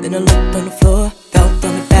 Then I looked on the floor, felt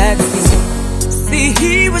on the backseat. See,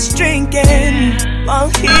 he was drinking while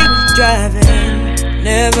he was driving,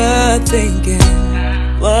 never thinking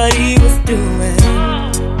what he was doing.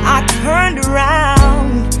 I turned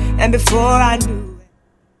around, and before I knew it.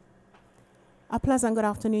 A pleasant good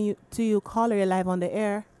afternoon to you, caller. You're live on the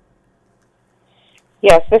air.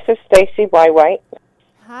 Yes, this is Stacy Y. White.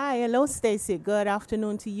 Hi, hello, Stacy. Good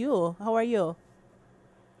afternoon to you. How are you?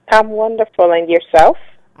 I'm wonderful, and yourself?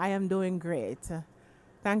 I am doing great.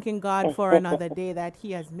 Thanking God for another day that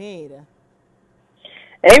He has made.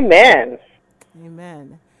 Amen.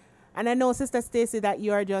 Amen. And I know, Sister Stacy, that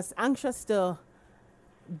you are just anxious to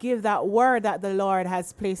give that word that the Lord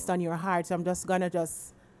has placed on your heart. So I'm just going to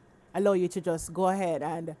allow you to just go ahead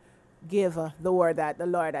and give the word that the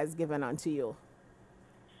Lord has given unto you.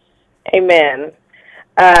 Amen.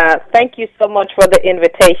 Thank you so much for the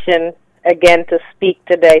invitation again to speak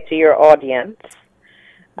today to your audience.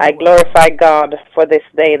 I glorify God for this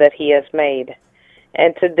day that He has made.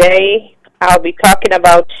 And today I'll be talking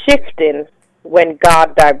about shifting when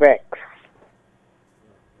God directs.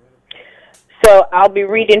 So I'll be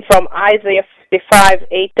reading from Isaiah 55,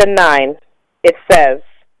 8 and 9. It says,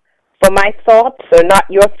 "For my thoughts are not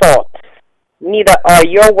your thoughts, neither are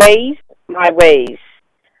your ways my ways,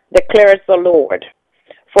 declares the Lord.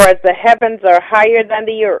 For as the heavens are higher than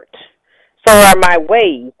the earth, so are my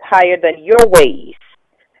ways higher than your ways,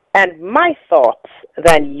 and my thoughts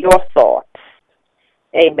than your thoughts."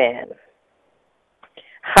 Amen.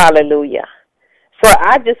 Hallelujah. So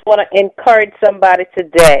I just want to encourage somebody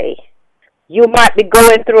today. You might be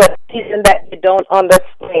going through a season that you don't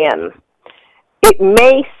understand. It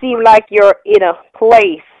may seem like you're in a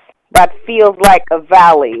place that feels like a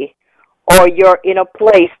valley, or you're in a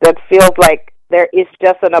place that feels like there is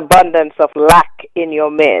just an abundance of lack in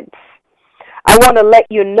your midst. I want to let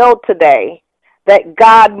you know today that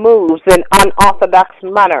God moves in unorthodox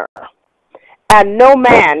manner, and no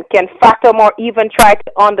man can fathom or even try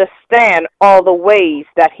to understand all the ways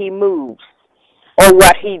that He moves or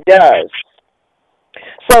what He does.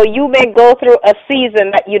 So you may go through a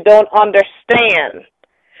season that you don't understand,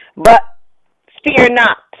 but fear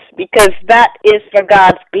not, because that is for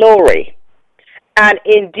God's glory. And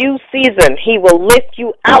in due season, He will lift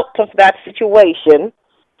you out of that situation,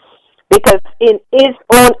 because in His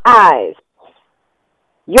own eyes,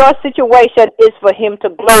 your situation is for Him to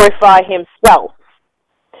glorify Himself.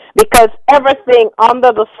 Because everything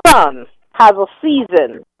under the sun has a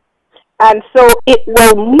season, and so it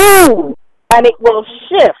will move and it will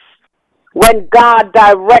shift when God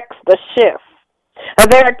directs the shift.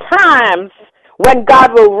 And there are times when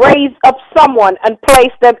God will raise up someone and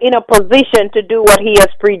place them in a position to do what He has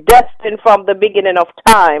predestined from the beginning of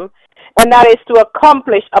time, and that is to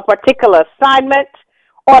accomplish a particular assignment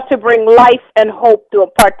or to bring life and hope to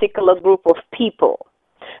a particular group of people.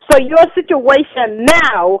 So your situation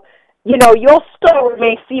now, your story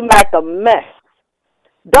may seem like a mess.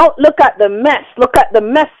 Don't look at the mess. Look at the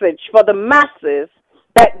message for the masses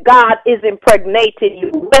that God is impregnating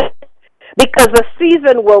you with. Because a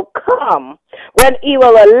season will come when He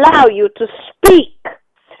will allow you to speak.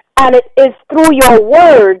 And it is through your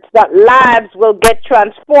words that lives will get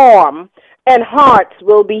transformed and hearts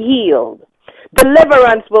will be healed.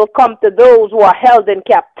 Deliverance will come to those who are held in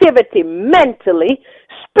captivity mentally,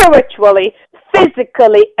 spiritually,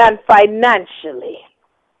 physically, and financially.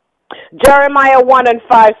 Jeremiah 1 and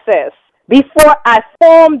 5 says, "Before I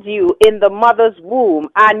formed you in the mother's womb,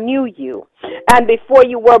 I knew you. And before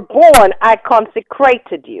you were born, I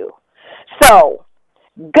consecrated you." So,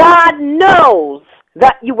 God knows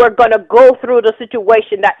that you are going to go through the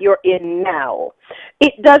situation that you're in now.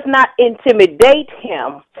 It does not intimidate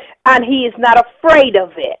Him, and He is not afraid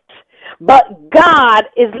of it. But God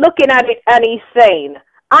is looking at it and He's saying,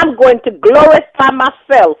 "I'm going to glorify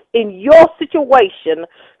myself in your situation."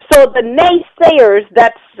 So the naysayers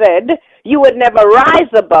that said you would never rise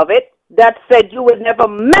above it, that said you would never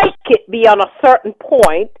make it beyond a certain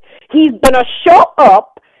point, He's going to show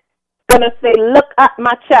up, going to say, "Look at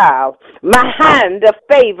my child. My hand of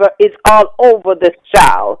favor is all over this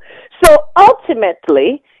child." So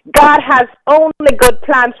ultimately, God has only good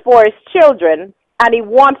plans for His children, and He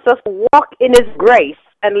wants us to walk in His grace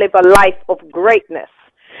and live a life of greatness.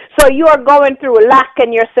 So you are going through lack,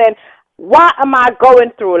 and you're saying, "Why am I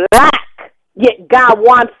going through lack?" Yet God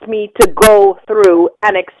wants me to go through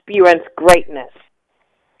and experience greatness.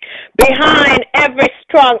 Behind every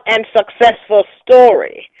strong and successful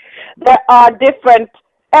story, there are different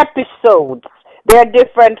episodes There are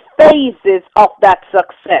different phases of that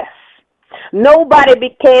success. Nobody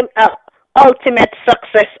became an ultimate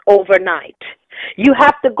success overnight. You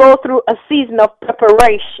have to go through a season of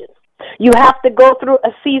preparation. You have to go through a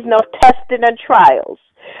season of testing and trials.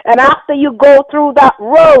 And after you go through that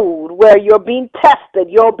road where you're being tested,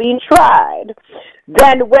 you're being tried,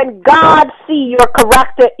 then when God sees your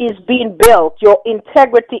character is being built, your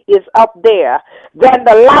integrity is up there, then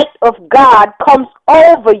the light of God comes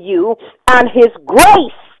over you and his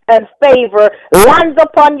grace and favor lands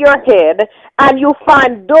upon your head, and you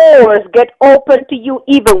find doors get open to you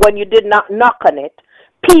even when you did not knock on it.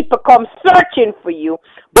 People come searching for you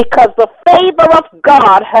because the favor of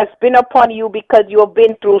God has been upon you because you have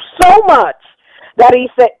been through so much that he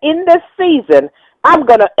said, in this season, I'm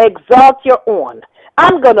going to exalt your own.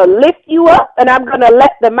 I'm going to lift you up, and I'm going to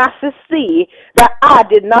let the masses see that I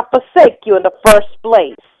did not forsake you in the first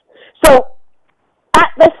place. So at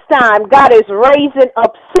this time, God is raising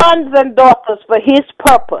up sons and daughters for his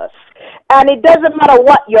purpose. And it doesn't matter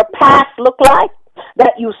what your past looked like,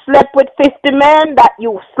 that you slept with 50 men, that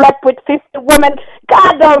you slept with 50 women.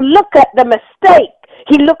 God don't look at the mistake.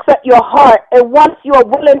 He looks at your heart. And once you are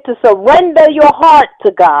willing to surrender your heart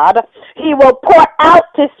to God, he will pour out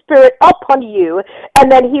his spirit upon you,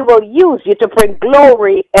 and then he will use you to bring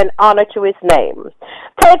glory and honor to his name.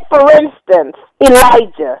 Take, for instance,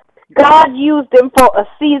 Elijah. God used him for a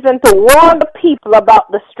season to warn the people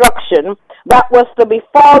about destruction that was to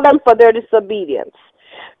befall them for their disobedience.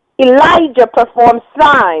 Elijah performed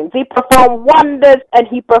signs, he performed wonders, and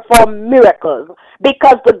he performed miracles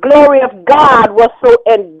because the glory of God was so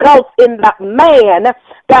engulfed in that man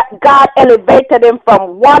that God elevated him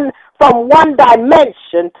from one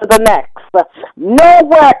dimension to the next.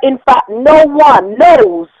 Nowhere, in fact, no one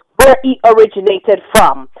knows where he originated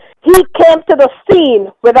from. He came to the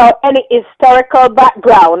scene without any historical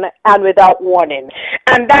background and without warning.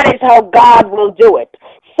 And that is how God will do it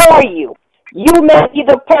for you. You may be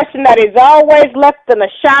the person that is always left in the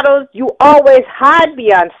shadows. You always hide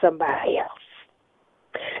behind somebody else.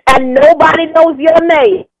 And nobody knows your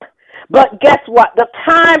name. But guess what? The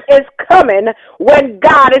time is coming when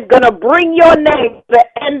God is going to bring your name to the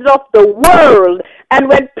ends of the world. And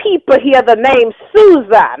when people hear the name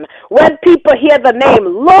Susan, when people hear the name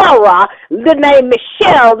Laura, the name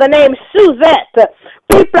Michelle, the name Suzette,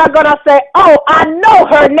 people are going to say, oh, I know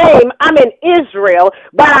her name. I'm in Israel,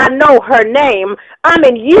 but I know her name. I'm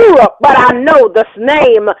in Europe, but I know this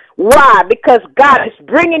name. Why? Because God is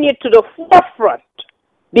bringing you to the forefront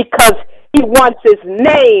because he wants his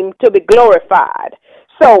name to be glorified.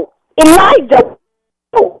 So Elijah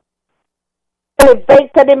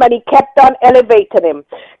elevated him, and he kept on elevating him.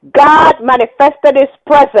 God manifested his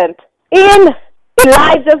presence in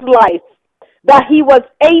Elijah's life that he was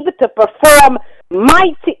able to perform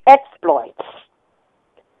mighty exploits.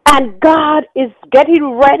 And God is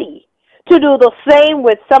getting ready to do the same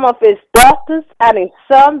with some of his daughters and his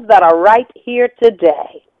sons that are right here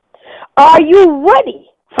today. Are you ready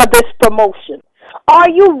for this promotion? Are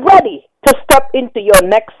you ready to step into your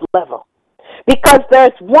next level? Because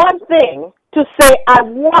there's one thing to say, I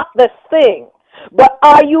want this thing, but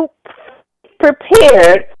are you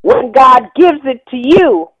prepared when God gives it to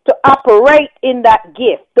you to operate in that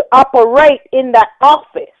gift, to operate in that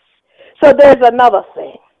office? So there's another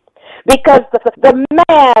thing. Because the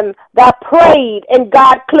man that prayed and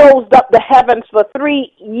God closed up the heavens for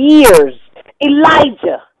 3 years,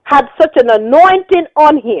 Elijah, had such an anointing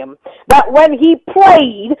on him that when he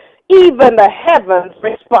prayed, even the heavens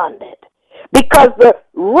responded. Because the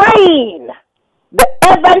rain, the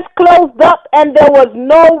heavens closed up and there was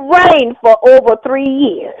no rain for over 3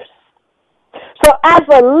 years. So as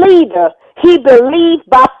a leader, he believed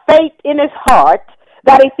by faith in his heart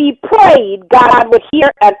that if he prayed, God would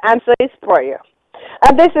hear and answer his prayer.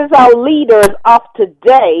 And this is how leaders of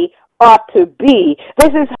today ought to be. This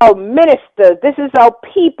is how ministers, this is how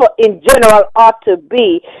people in general ought to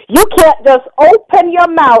be. You can't just open your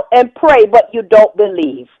mouth and pray, but you don't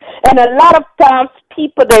believe. And a lot of times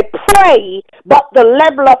people, they pray, but the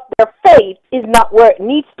level of their faith is not where it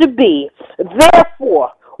needs to be.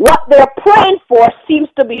 Therefore, what they're praying for seems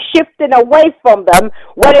to be shifting away from them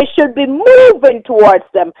when it should be moving towards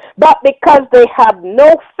them. But because they have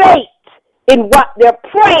no faith in what they're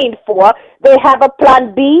praying for, they have a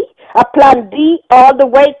plan B, a plan D, all the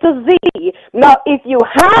way to Z. Now, if you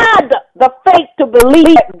had the faith to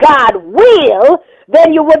believe that God will,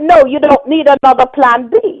 then you would know you don't need another plan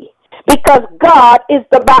B, because God is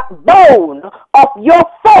the backbone of your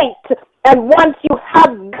faith. And once you have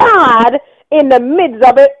God in the midst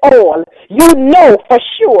of it all, you know for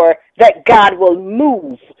sure that God will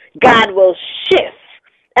move, God will shift.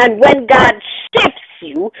 And when God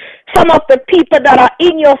you, some of the people that are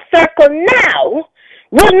in your circle now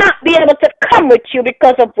will not be able to come with you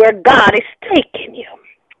because of where God is taking you.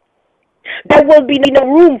 There will be no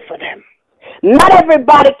room for them. Not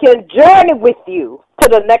everybody can journey with you to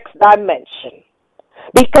the next dimension.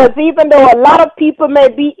 Because even though a lot of people may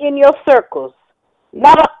be in your circles,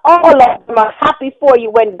 not all of them are happy for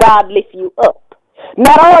you when God lifts you up.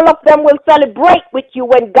 Not all of them will celebrate with you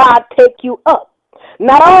when God takes you up.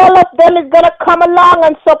 Not all of them is going to come along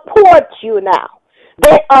and support you now.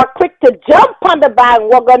 They are quick to jump on the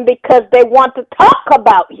bandwagon because they want to talk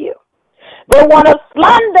about you. They want to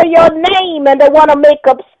slander your name and they want to make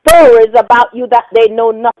up stories about you that they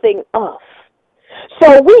know nothing of.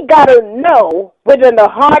 So we got to know within the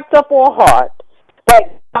hearts of our heart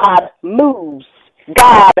that God moves,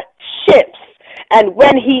 God shifts. And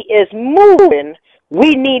when he is moving,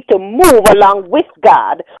 we need to move along with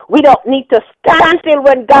God. We don't need to stand still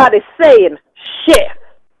when God is saying shift.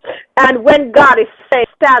 And when God is saying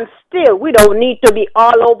stand still, we don't need to be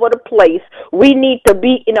all over the place. We need to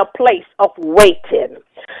be in a place of waiting.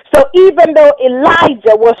 So even though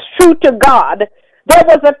Elijah was true to God, there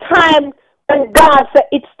was a time when God said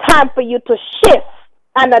it's time for you to shift.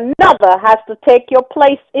 And another has to take your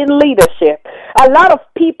place in leadership. A lot of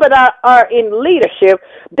people that are in leadership,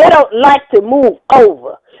 they don't like to move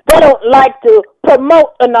over. They don't like to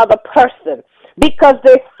promote another person because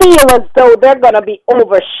they feel as though they're going to be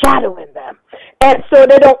overshadowing them. And so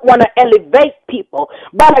they don't want to elevate people.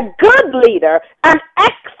 But a good leader, an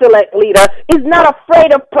excellent leader, is not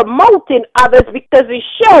afraid of promoting others because he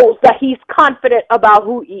shows that he's confident about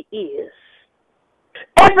who he is.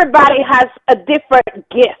 Everybody has a different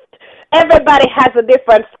gift. Everybody has a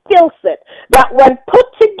different skill set that when put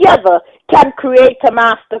together can create a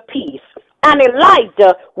masterpiece. And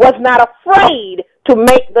Elijah was not afraid to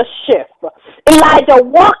make the shift. Elijah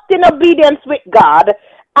walked in obedience with God,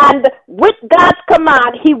 and with God's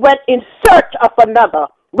command, he went in search of another,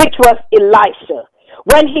 which was Elisha.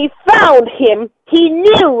 When he found him, he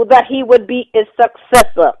knew that he would be his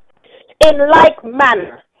successor. In like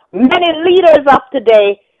manner, many leaders of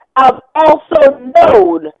today have also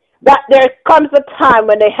known that there comes a time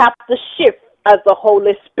when they have to shift as the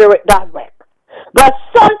Holy Spirit directs. But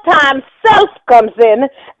sometimes self comes in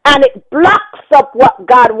and it blocks up what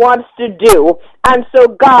God wants to do, and so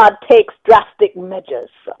God takes drastic measures.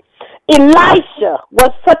 Elisha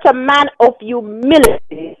was such a man of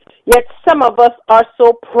humility, yet some of us are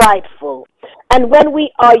so prideful. And when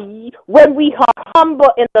we are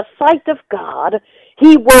humble in the sight of God,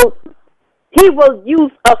 He will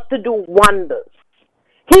use us to do wonders.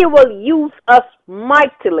 He will use us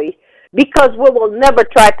mightily because we will never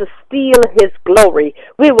try to steal his glory.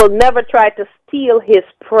 We will never try to steal his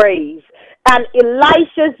praise. And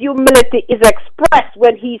Elisha's humility is expressed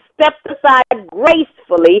when he stepped aside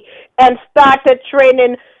gracefully and started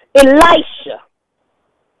training Elisha.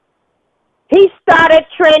 He started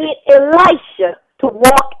training Elisha to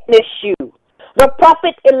walk in his shoes. The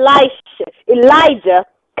prophet Elijah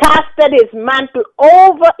casted his mantle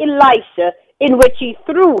over Elisha, in which he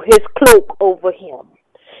threw his cloak over him.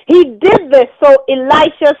 He did this so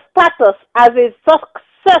Elisha's status as his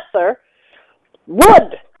successor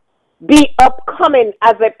would be upcoming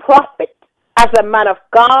as a prophet, as a man of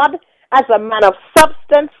God, as a man of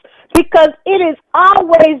substance, because it is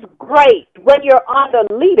always great when you're under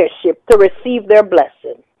leadership to receive their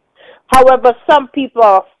blessing. However, some people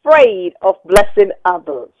are afraid of blessing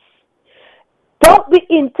others. Don't be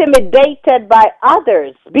intimidated by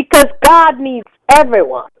others because God needs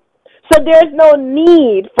everyone. So there's no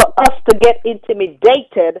need for us to get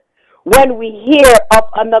intimidated when we hear of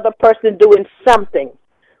another person doing something.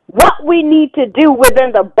 What we need to do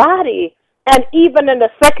within the body and even in the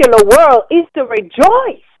secular world is to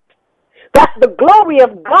rejoice that the glory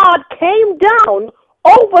of God came down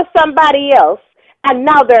over somebody else and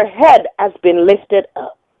now their head has been lifted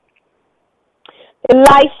up.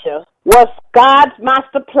 Elisha was God's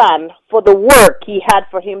master plan for the work he had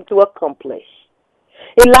for him to accomplish.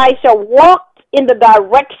 Elisha walked in the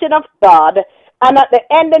direction of God, and at the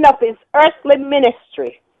ending of his earthly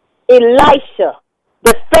ministry, Elisha,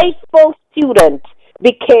 the faithful student,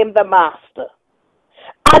 became the master.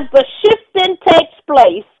 As the shifting takes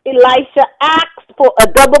place, Elisha asked for a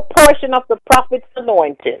double portion of the prophet's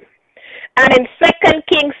anointing. And in 2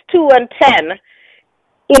 Kings 2:10,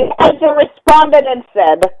 Elijah responded and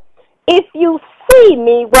said, "If you see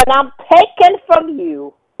me when I'm taken from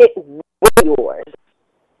you, it will be yours."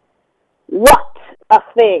 What a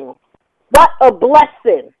thing. What a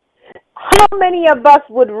blessing. How many of us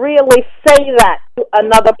would really say that to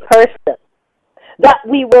another person? That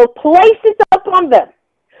we will place it upon them.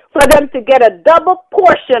 for them to get a double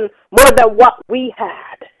portion more than what we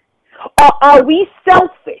had? Or are we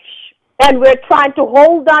selfish and we're trying to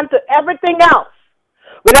hold on to everything else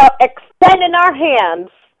without extending our hands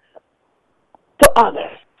to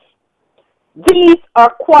others? These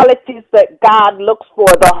are qualities that God looks for,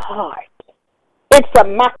 the heart. It's a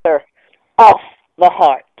matter of the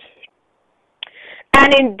heart.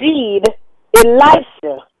 And indeed,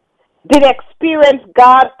 Elisha did experience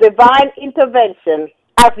God's divine intervention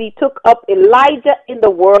as he took up Elijah in the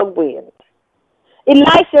whirlwind.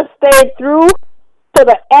 Elisha stayed through to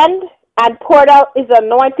the end and poured out his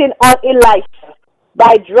anointing on Elisha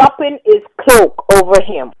by dropping his cloak over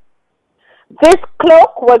him. This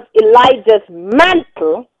cloak was Elijah's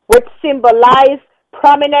mantle, which symbolized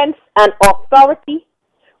prominence and authority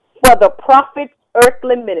for the prophet's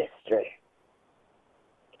earthly ministry.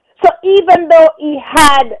 So even though he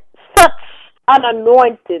had such an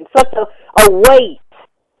anointing, such a weight,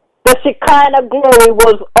 the Shekinah glory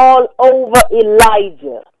was all over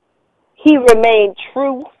Elijah, he remained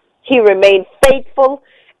true, he remained faithful,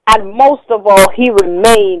 and most of all, he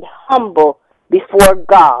remained humble before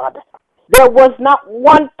God. There was not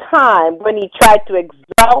one time when he tried to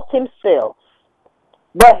exalt himself,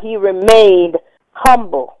 but he remained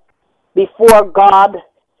humble before God,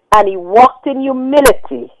 and he walked in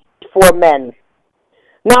humility before men.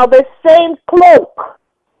 Now, the same cloak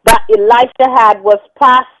that Elisha had was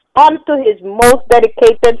passed on to his most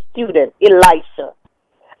dedicated student, Elisha.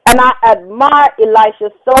 And I admire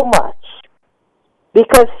Elisha so much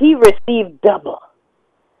because he received double.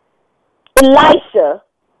 Elisha,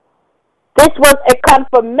 this was a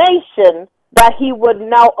confirmation that he would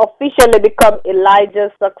now officially become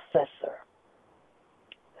Elijah's successor.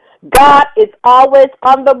 God is always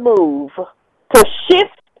on the move to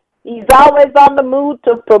shift. He's always on the move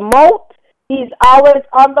to promote. He's always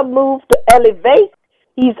on the move to elevate.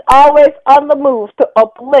 He's always on the move to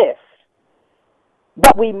uplift.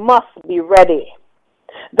 But we must be ready.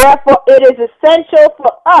 Therefore, it is essential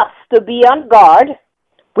for us to be on guard.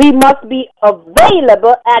 We must be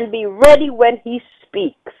available and be ready when he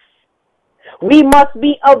speaks. We must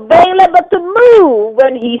be available to move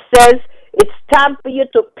when he says it's time for you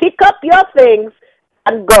to pick up your things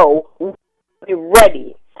and go. Be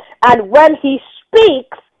ready. And when he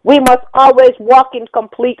speaks, we must always walk in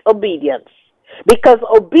complete obedience, because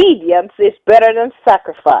obedience is better than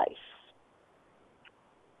sacrifice.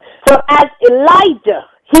 So as Elijah,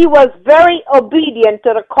 he was very obedient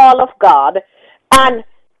to the call of God, and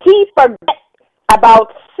he forgot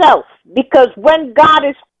about self, because when God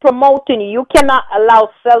is promoting you, you cannot allow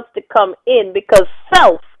self to come in, because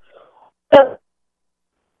self has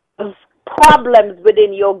problems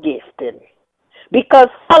within your gifting. Because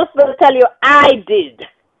self will tell you, I did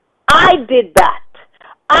that,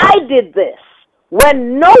 I did this,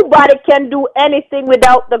 when nobody can do anything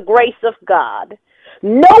without the grace of God.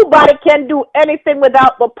 Nobody can do anything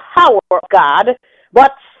without the power of God,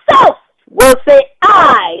 but self will say,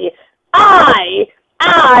 I,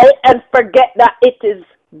 and forget that it is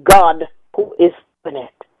God who is doing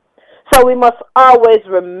it. So we must always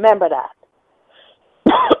remember that.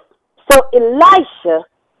 So Elisha,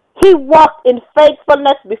 he walked in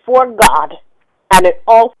faithfulness before God and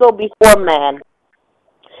also before man.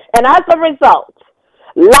 And as a result,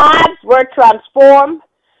 lives were transformed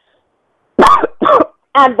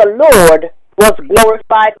and the Lord was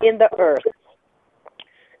glorified in the earth.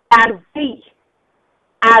 And we,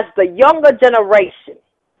 as the younger generation,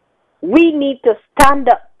 we need to stand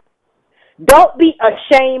up. Don't be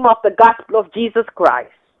ashamed of the gospel of Jesus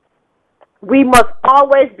Christ. We must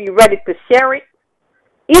always be ready to share it,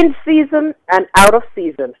 in season and out of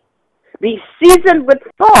season. Be seasoned with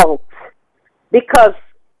salt, because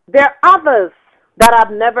there are others that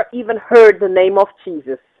have never even heard the name of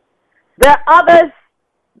Jesus. There are others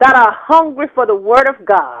that are hungry for the word of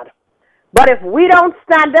God. But if we don't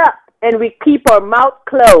stand up and we keep our mouth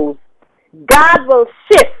closed, God will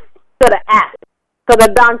shift to the ass, to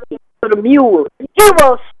the donkey, to the mule. He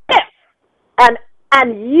will shift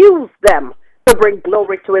and use them to bring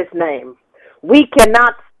glory to his name. We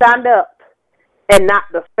cannot stand up and not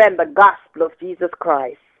defend the gospel of Jesus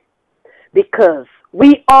Christ, because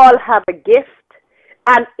we all have a gift,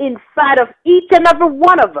 and inside of each and every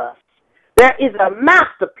one of us, there is a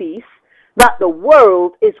masterpiece that the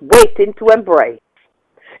world is waiting to embrace.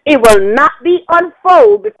 It will not be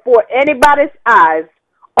unfold before anybody's eyes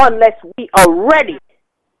unless we are ready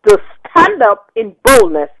to stand up in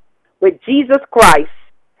boldness with Jesus Christ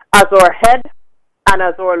as our head and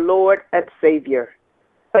as our Lord and Savior.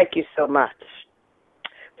 Thank you so much.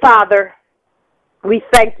 Father, we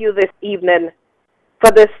thank you this evening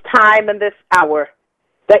for this time and this hour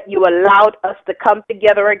that you allowed us to come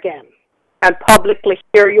together again and publicly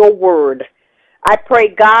share your word. I pray,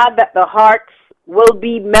 God, that the hearts will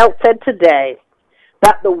be melted today,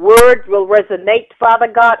 that the words will resonate, Father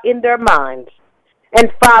God, in their minds. And,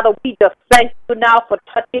 Father, we just thank you now for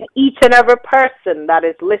touching each and every person that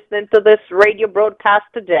is listening to this radio broadcast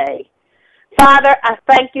today. Father, I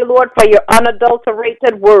thank you, Lord, for your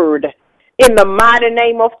unadulterated word in the mighty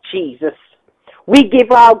name of Jesus. We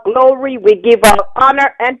give our glory, we give our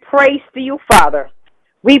honor and praise to you, Father.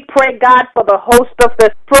 We pray, God, for the host of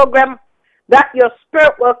this program, that your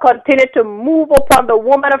spirit will continue to move upon the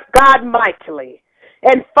woman of God mightily.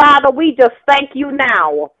 And, Father, we just thank you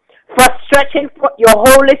now for stretching forth your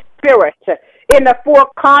Holy Spirit in the four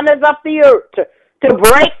corners of the earth to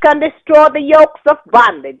break and destroy the yokes of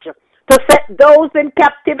bondage, to set those in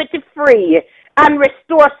captivity free, and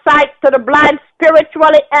restore sight to the blind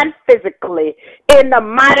spiritually and physically. In the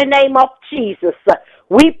mighty name of Jesus,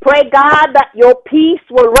 we pray, God, that your peace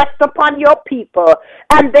will rest upon your people,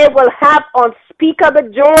 and they will have unspeakable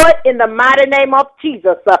joy in the mighty name of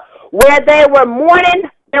Jesus. Where they were mourning,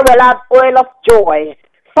 they will have oil of joy.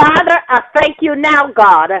 Father, I thank you now,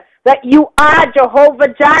 God, that you are Jehovah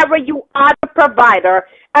Jireh, you are the provider,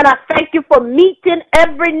 and I thank you for meeting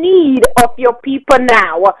every need of your people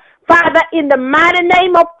now. Father, in the mighty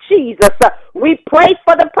name of Jesus, we pray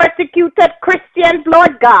for the persecuted Christians,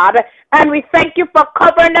 Lord God, and we thank you for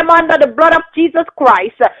covering them under the blood of Jesus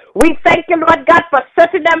Christ. We thank you, Lord God, for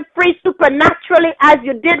setting them free supernaturally as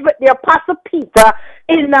you did with the Apostle Peter,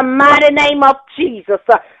 in the mighty name of Jesus.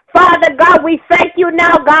 Father God, we thank you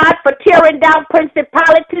now, God, for tearing down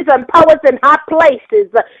principalities and powers in high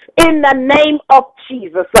places in the name of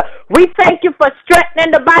Jesus. We thank you for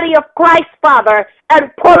strengthening the body of Christ, Father,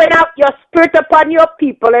 and pouring out your spirit upon your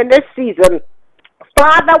people in this season.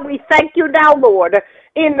 Father, we thank you now, Lord,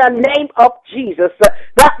 in the name of Jesus,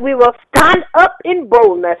 that we will stand up in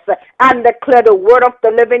boldness and declare the word of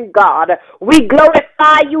the living God. We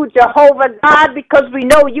glorify you, Jehovah God, because we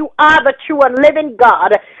know you are the true and living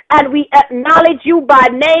God, and we acknowledge you by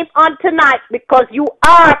name on tonight because you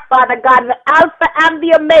are, Father God, the Alpha and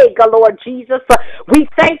the Omega, Lord Jesus. We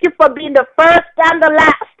thank you for being the first and the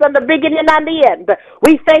last and the beginning and the end.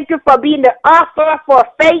 We thank you for being the author of our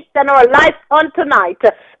faith and our life on tonight.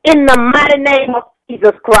 In the mighty name of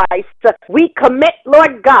Jesus Christ, we commit,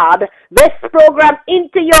 Lord God, this program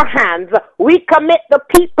into your hands. We commit the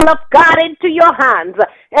people of God into your hands.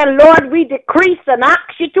 And Lord, we decrease and ask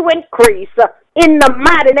you to increase in the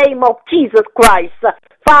mighty name of Jesus Christ.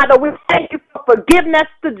 Father, we thank you for forgiveness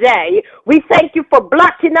today. We thank you for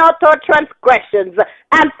blotting out our transgressions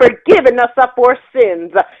and forgiving us of our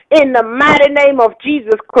sins. In the mighty name of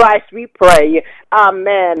Jesus Christ, we pray.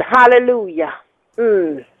 Amen. Hallelujah.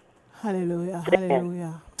 Hallelujah,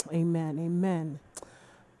 hallelujah. Amen, amen.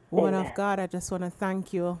 Woman of God, I just want to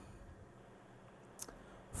thank you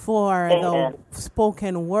for the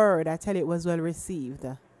spoken word. I tell you, it was well received.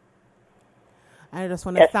 And I just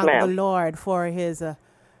want to thank the Lord for his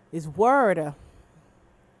word.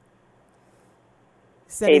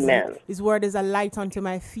 Amen. His word is a light unto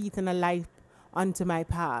my feet and a light unto my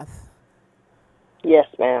path. Yes,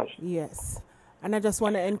 ma'am. Yes. And I just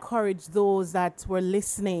want to encourage those that were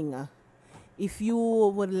listening. If you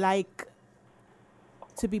would like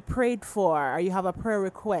to be prayed for, or you have a prayer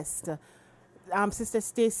request, Sister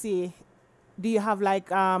Stacy, do you have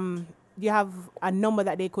a number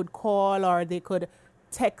that they could call, or they could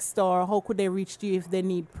text, or how could they reach you if they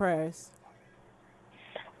need prayers?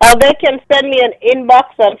 They can send me an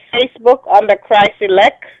inbox on Facebook under Christ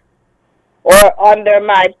Elect, or under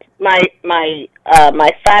my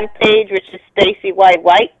fan page, which is Stacy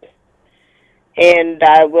White, and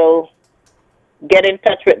I will get in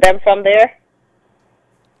touch with them from there.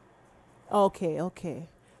 Okay.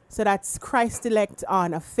 So that's Christ Elect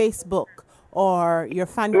on a Facebook, or your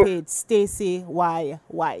fan page, Stacy Y.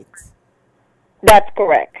 White. That's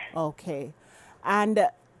correct. Okay. And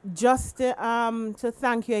just to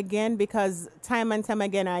thank you again, because time and time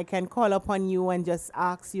again I can call upon you and just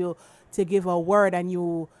ask you to give a word, and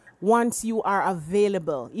you, once you are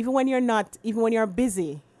available, even when you're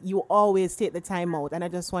busy, you always take the time out. And I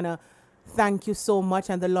just want to thank you so much,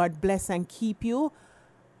 and the Lord bless and keep you,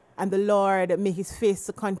 and the Lord make his face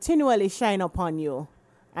to continually shine upon you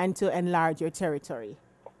and to enlarge your territory.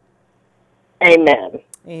 Amen.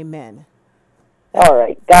 Amen. All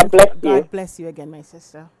right. God bless you. God bless you again, my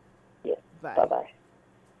sister. Yes. Bye. Bye-bye.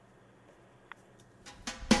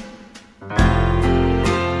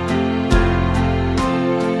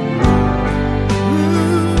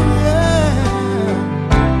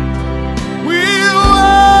 We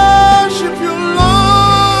worship you,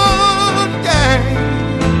 Lord, yeah.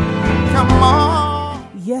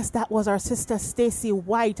 Yes, that was our sister Stacy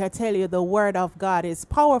White. I tell you, the word of God is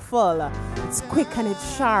powerful. It's quick and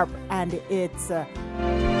it's sharp and it's,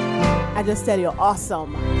 I just tell you,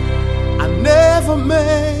 awesome. I never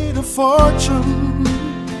made a fortune.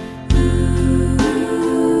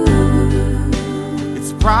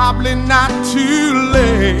 It's probably not too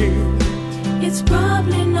late. It's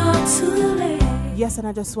probably not too late. Yes, and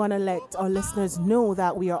I just want to let our listeners know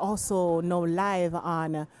that we are also now live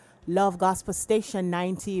on Love Gospel Station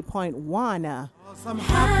 90.1. I'm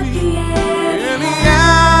happy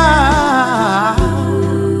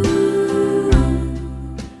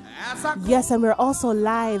Yes, and we're also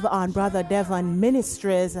live on Brother Devon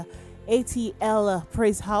Ministries, ATL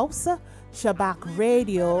Praise House, Shabak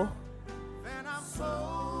Radio,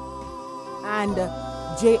 and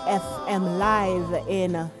JFM Live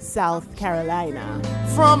in South Carolina.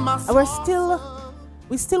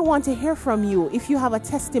 We still want to hear from you. If you have a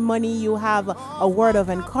testimony, you have a word of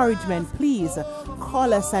encouragement, please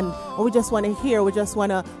call us, and we just want to hear. We just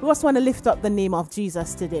want to lift up the name of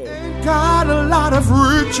Jesus today. Got a lot of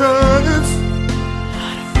riches.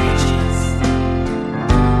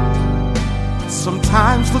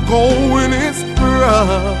 Sometimes the going is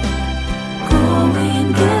rough.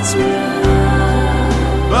 Going gets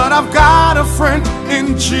rough. But I've got a friend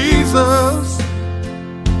in Jesus,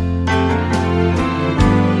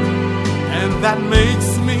 and that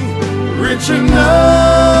makes me rich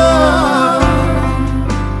enough.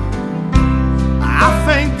 I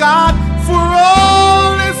thank God for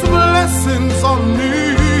all His blessings on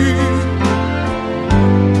me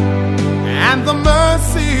and the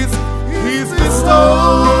mercies He's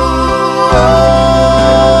bestowed.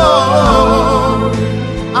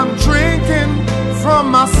 I'm drinking from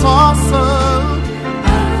my saucer,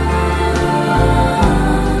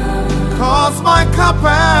 'cause my cup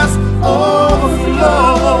has overflowed.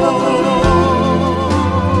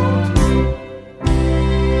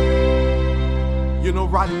 You know,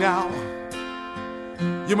 right now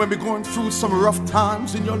you may be going through some rough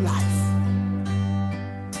times in your life,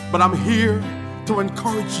 but I'm here to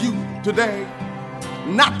encourage you today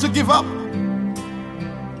not to give up.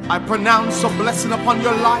 I pronounce a blessing upon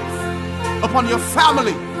your life, upon your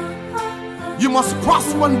family. You must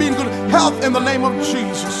prosper and be in good health in the name of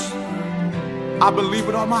Jesus. I believe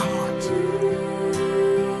with all my heart.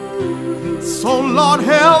 So Lord,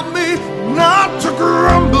 help me not to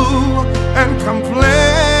grumble and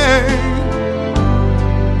complain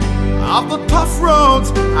of the tough roads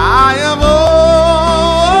I have owned.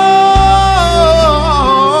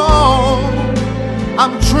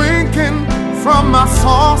 I'm drinking from my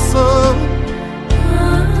saucer,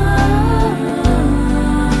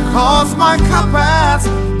 'cause my cup has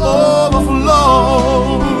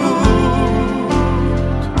overflowed.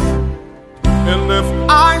 And if I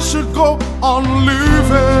should go on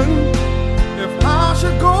living,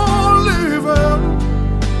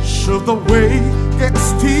 should the way get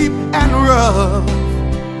steep and rough,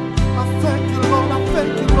 I thank you, Lord, I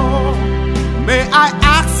thank you, Lord. May I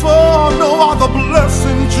ask for no other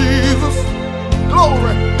blessing, Jesus.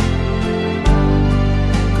 Glory.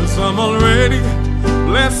 'Cause I'm already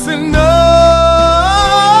blessed enough.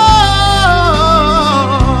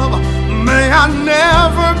 May I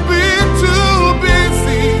never be too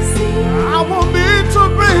busy. I won't be too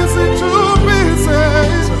busy to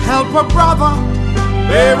help a brother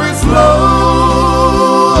bear his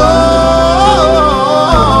load.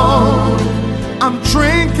 I'm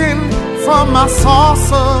drinking from my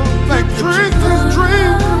saucer, like drinking,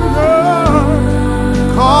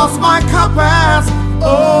 'cause my cup has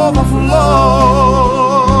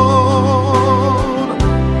overflowed.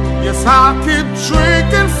 Yes, I'll keep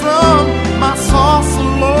drinking from my saucer,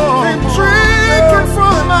 Lord. Keep drinking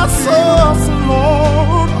from my saucer,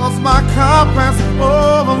 Lord, 'cause my cup has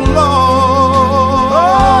overflowed.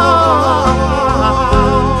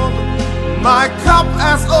 My cup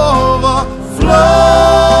has overflowed.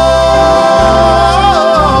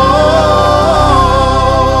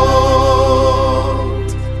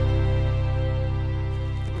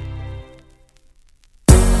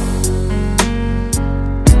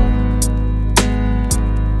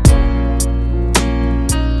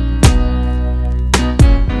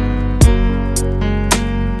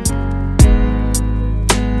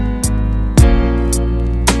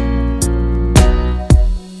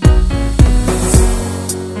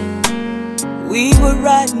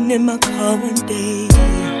 In my car one day,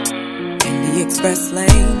 in the express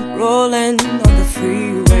lane, rolling on the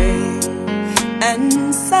freeway,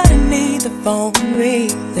 and suddenly the phone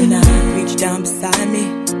rings. Then I reached down beside me,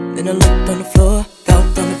 then I looked on the floor,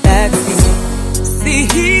 felt on the back seat. See,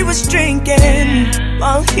 he was drinking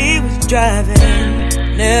while he was driving.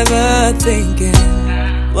 never thinking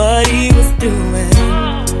what he was doing.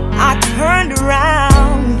 I turned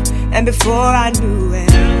around, and before I knew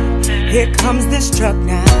it, here comes this truck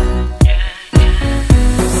now.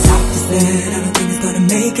 The doctor said, I don't think he's gonna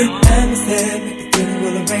make it. And he said, make the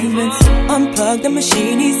funeral arrangements. Unplug the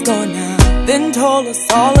machine, he's gone now. Then told us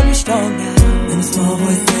all to be strong now. Then a small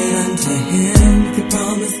voice said unto him, if you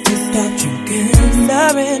promise to stop drinking.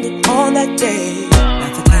 Surrendered on that day.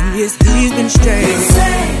 Now for 10 years he's been straight. You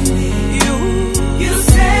saved me. You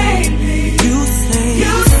saved me. You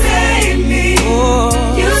saved me.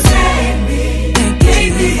 Oh. You saved me. And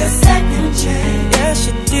gave me a second chance. Yes,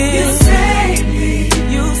 you did. You saved me.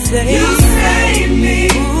 You saved me. You saved me.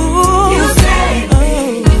 Ooh. You saved me.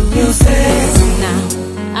 You saved me. Now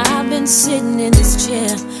I've been sitting in this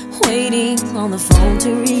chair, waiting on the phone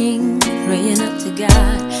to ring, praying up to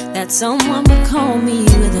God that someone would call me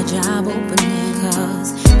with a job opening.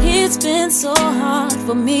 Cause it's been so hard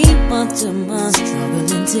for me, month to month,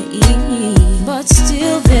 struggling to eat. But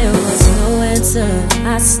still there was no answer.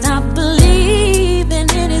 I stopped believing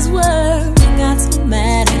in his word. I got so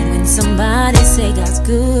mad, and when somebody say God's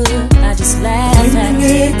good, I just laugh at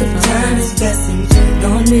him. The time is blessing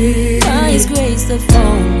on me. By his grace the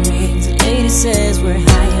phone rings, the lady says we're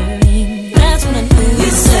hiring. That's when I knew you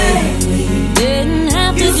saved me. Didn't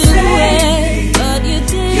have to do it, but you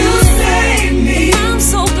did. You saved me. And I'm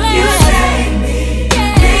so glad. You saved me.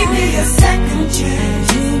 Yeah. Gave me a second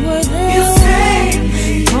chance. You were there. You saved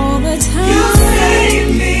me. All the time. You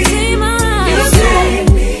saved me. You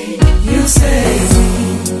saved me. You saved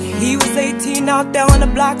me. He was 18 out there on the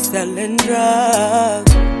block selling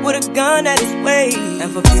drugs, with a gun at his waist,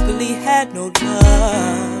 and for people he had no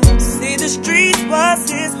love. See, the streets was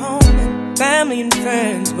his home, family and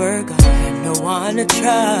friends were gone, had no one to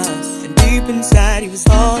trust, and deep inside he was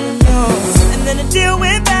all alone. And then a deal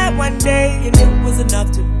went bad one day, and it was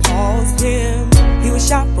enough to pause him. He was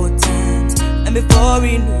shot 4 times, and before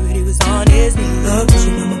he knew it, he was on his knees. Love,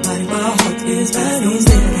 you know my body, my heart is bad. Don't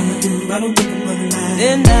say what I'ma do, I don't think I'm gonna lie.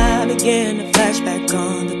 Then I began to flash back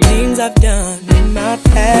on the things I've done in my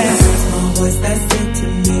past. A small voice that said to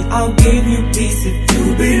me, I'll give you peace if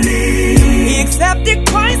you believe. He accepted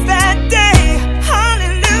Christ that day.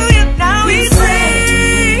 Hallelujah, now he's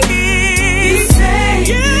free. You saved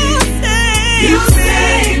me. You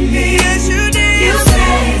saved me. Yes, you did. You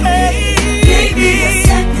saved me. Gave me a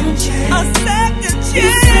second chance. A second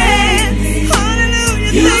chance.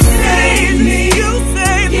 Hallelujah, you saved me. You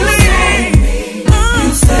saved me.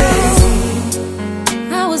 You saved me.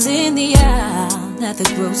 I was in the aisle at the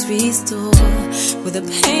grocery store with a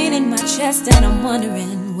pain in my chest, and I'm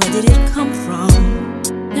wondering, where did it come from?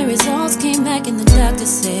 The results came back and the doctor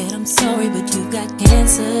said, I'm sorry, but you've got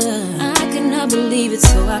cancer. I could not believe it,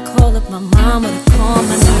 so I called up my mama to call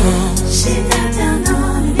my mom. She got down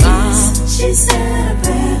on her knees. She said a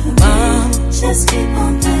prayer for me. Just keep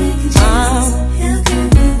on thanking Jesus. He'll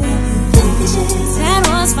give you everything. That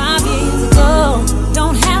was 5 years ago.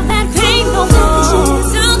 Don't have that pain no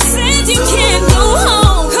more. Don't say you can't go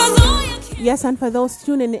home, 'cause all you can. Yes, and for those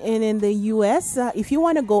tuning in the US, if you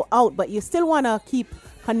want to go out but you still want to keep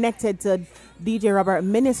connected to DJ Robert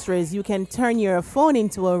Ministries, you can turn your phone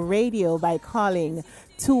into a radio by calling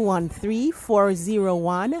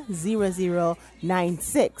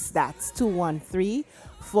 213-401-0096. That's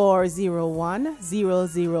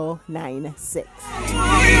 213-401-0096.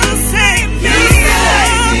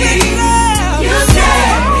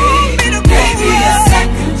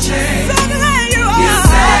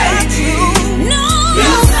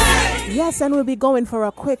 Yes, and we'll be going for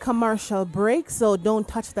a quick commercial break, so don't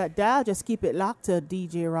touch that dial. Just keep it locked to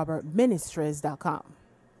DJRobertMinistries.com.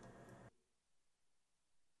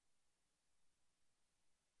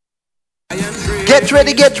 Get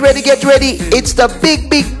ready, get ready, get ready. It's the big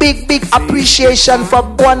appreciation for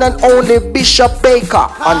one and only Bishop Baker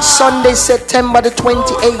on Sunday, September the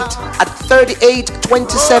 28th at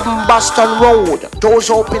 3827 Boston Road. Doors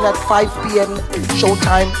open at 5 p.m.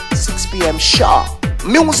 Showtime 6 p.m. sharp.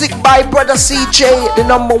 Music by Brother CJ, the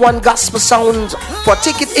 #1 gospel sound. For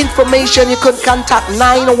ticket information, you can contact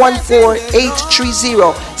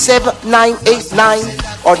 914-830-7989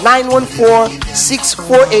 or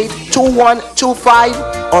 914-648-2125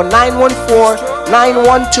 or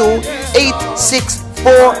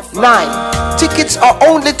 914-912-8649. Tickets are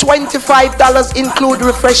only $25, include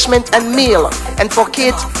refreshment and meal, and for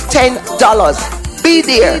kids $10. Be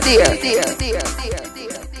there.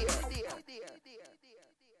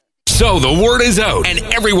 So the word is out and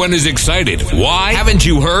everyone is excited. Why? Haven't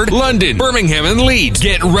you heard? London, Birmingham, and Leeds.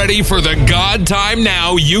 Get ready for the God Time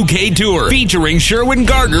Now UK Tour featuring Sherwin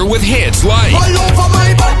Gardner with hits like All over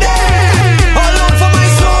my body, all over my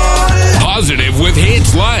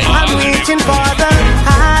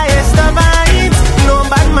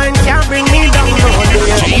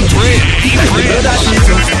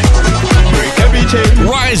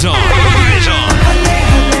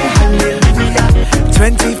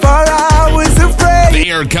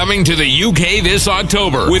coming to the UK this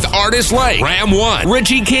October with artists like Ram 1,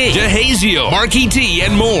 Richie King, Jahazio, Marky T,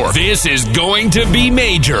 and more. This is going to be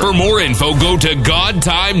major. For more info, go to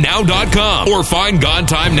GodTimeNow.com or find God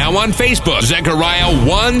Time Now on Facebook. Zechariah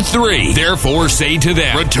 1:3. Therefore say to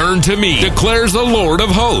them, return to me, declares the Lord of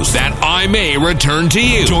hosts, that I may return to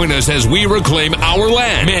you. Join us as we reclaim our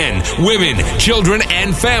land, men, women, children,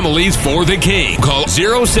 and families for the King. Call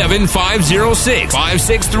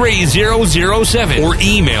 07506-563-007 or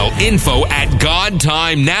email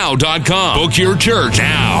info@godtimenow.com. Book your church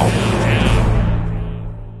now.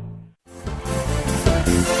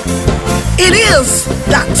 It is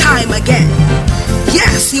that time again.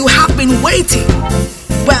 Yes, you have been waiting.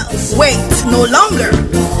 Well, wait no longer.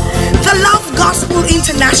 The Love Gospel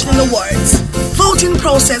International Awards voting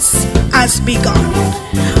process has begun.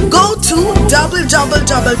 Go to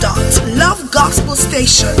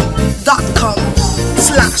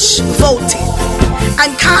www.lovegospelstation.com/voting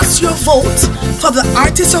and cast your vote for the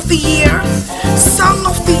Artist of the Year, Song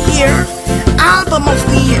of the Year, Album of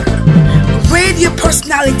the Year, Radio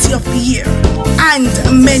Personality of the Year, and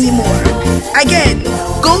many more. Again,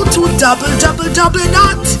 go to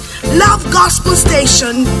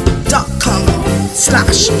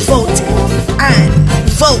www.lovegospelstation.com/voting and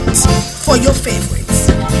vote for your favorites.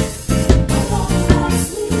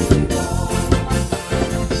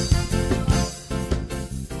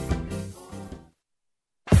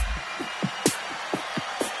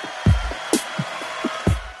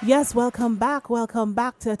 Yes, welcome back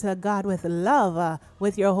to God with Love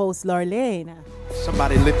with your host, Lorraine.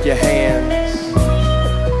 Somebody lift your hands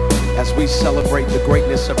as we celebrate the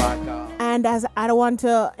greatness of our God. And as I want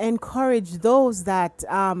to encourage those that,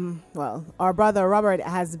 our brother Robert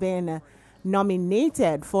has been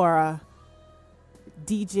nominated for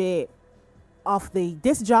DJ of the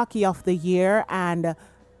Disc Jockey of the Year and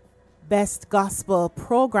Best Gospel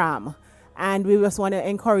Program. And we just want to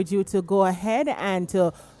encourage you to go ahead and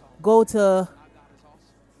to go to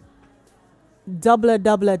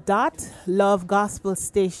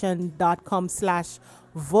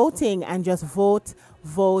www.lovegospelstation.com/voting and just vote.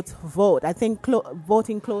 I think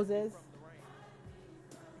voting closes.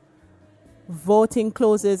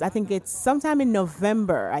 I think it's sometime in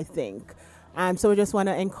November, I think. And so we just want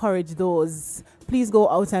to encourage those. Please go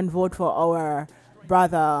out and vote for our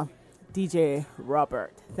brother, DJ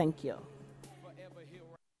Robert. Thank you.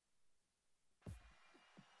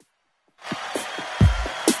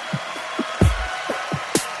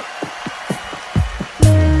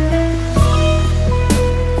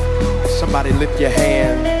 Somebody lift your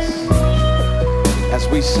hands as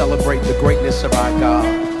we celebrate the greatness of our God.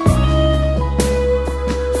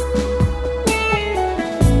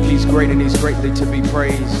 He's great and he's greatly to be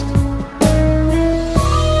praised.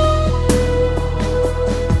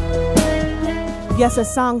 Yes, a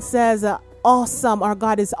song says, awesome, our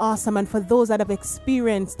God is awesome. And for those that have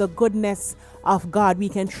experienced the goodness of God, we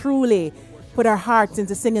can truly put our hearts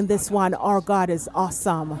into singing this one, our God is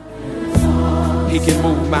awesome. He can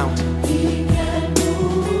move mountains.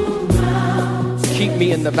 Keep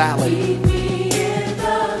me in the valley.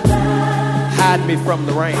 Hide me from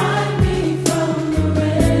the rain.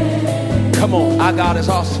 Come on, our God is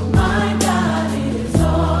awesome.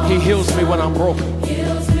 He heals me when I'm broken.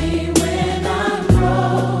 Gives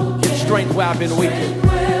strength where I've been weak.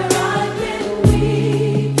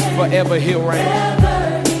 Forever he'll reign.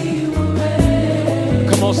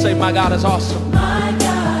 Come on, say my God is awesome.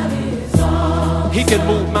 He can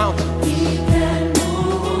move mountains.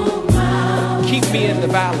 Keep me in the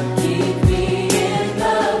valley.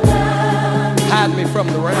 Hide me from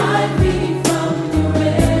the rain.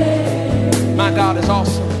 My God is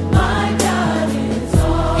awesome.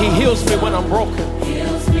 He heals me when I'm broken.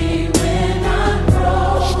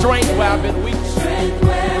 Strength where I've been weak.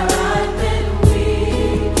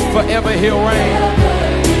 Forever he'll reign.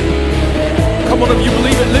 Come on, if you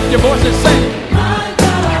believe it, lift your voice and say,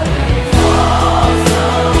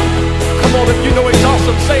 come on, if you know he's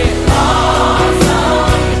awesome, say it.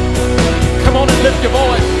 Awesome. Come on and lift your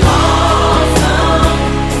voice. Awesome.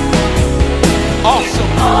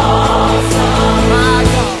 Awesome. Awesome. My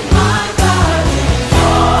God. My God is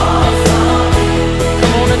awesome.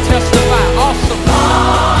 Come on and testify. Awesome.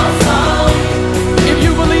 Awesome. If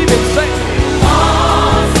you believe it, say it.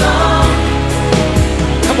 Awesome.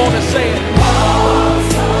 Come on and say it.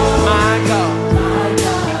 Awesome. My God. My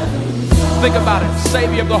God. Think about it.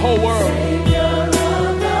 Savior of the whole world.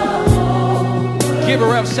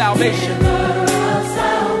 Giver of salvation.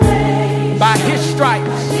 By his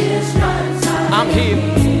stripes, I'm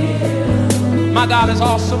healed. My God is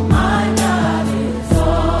awesome.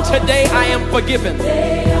 Today I am forgiven.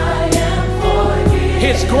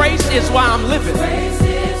 His grace is why I'm living.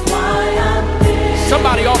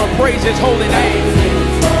 Somebody ought to praise his holy name.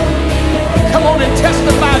 Come on and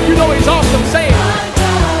testify. You know he's awesome. Say it.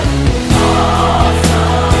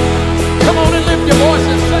 Come on and lift your voice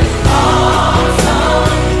and say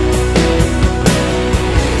awesome.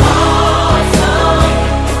 Awesome.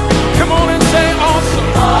 Come on and say awesome.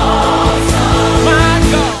 Awesome. My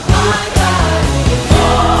God. My God.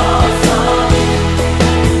 Awesome.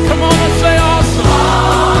 Come on and say awesome.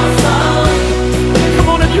 Awesome. Come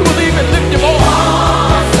on, if you believe it, lift your voice.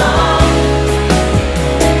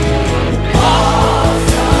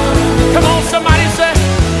 Come on, somebody say,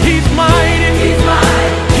 he's mighty. He's mighty.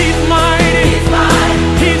 He's mighty. He's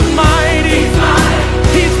mighty. He's mighty. He's mighty.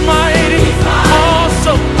 He's mighty.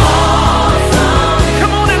 Awesome. Awesome.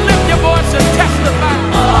 Come on and lift your voice and testify.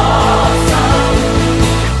 Awesome.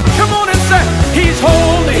 Come on and say, he's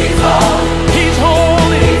holy. He's holy. He's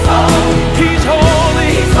holy. He's holy. He's holy.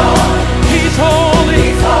 He's holy. He's holy.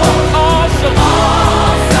 He's holy. Awesome.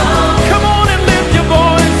 Awesome. Come on and lift your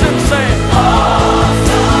voice and say,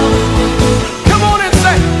 awesome. Come on and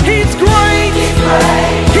say, he's great. He's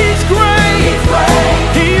great. He's great. He's great.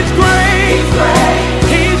 He's great. He's great.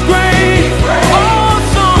 He's great. He's great.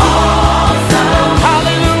 Awesome. Awesome.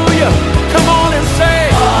 Hallelujah. Come on and say,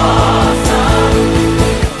 awesome.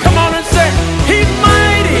 Come on and say, he's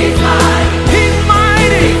mighty. He's mighty. He's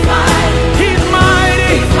mighty. He's mighty. He's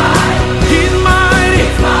mighty. He's mighty. He's mighty.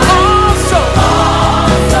 Awesome.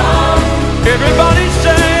 Awesome. Everybody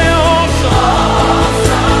say awesome.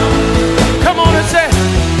 Awesome. Come on and say,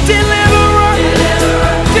 deliverer.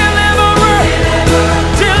 Deliverer.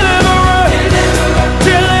 Deliverer. Deliverer.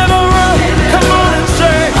 Deliverer. Come on and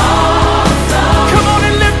say, awesome. Come on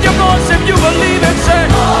and lift your voice if you believe it. Say,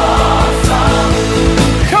 awesome.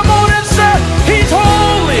 Come on and say, he's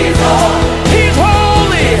holy. He's holy. He's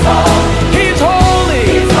holy. He's holy.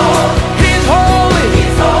 He's holy. He's holy.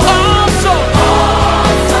 He's holy. Awesome.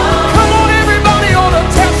 Awesome. Come on, everybody ought to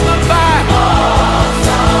testify.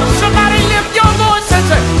 Awesome. Somebody lift your voice and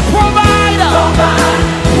say, provider.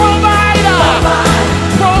 Provider.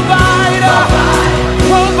 Provider.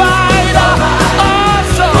 Provider.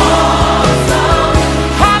 Awesome. Awesome.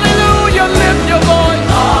 Hallelujah. Lift your voice.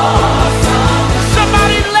 Awesome.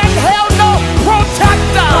 Somebody let hell know.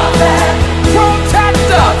 Protector.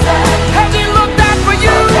 Protector. Has he looked out for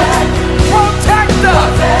you? Protector.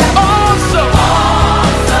 Awesome.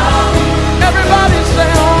 Awesome. Everybody say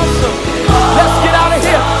awesome. Let's get out of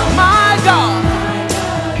here. My God.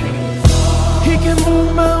 He can move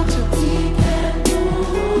mountains.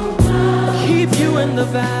 Keep you in the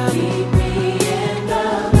valley.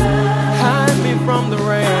 Hide me from the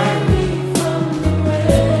rain.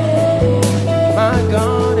 My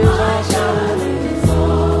God is awesome.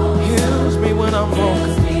 Heals me when I'm broken.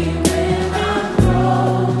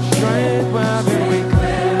 Strength where I've been weak.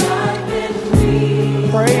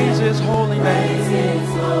 Praise his holy name.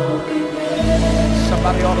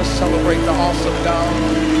 Somebody ought to celebrate the awesome God.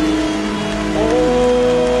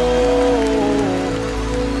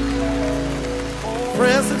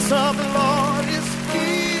 Presence of the Lord is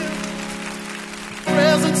here.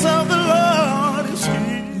 Presence of the Lord is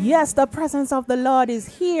here. Yes, the presence of the Lord is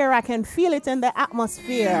here. I can feel it in the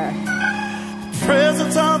atmosphere.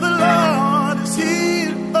 Presence of the Lord is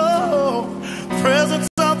here. Oh, presence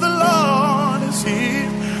of the Lord is here.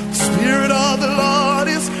 Spirit of the Lord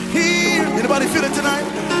is here. Anybody feel it tonight?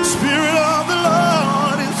 Spirit of the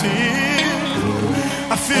Lord is here.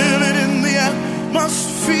 I feel it in the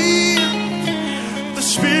atmosphere. The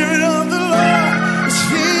Spirit of the Lord is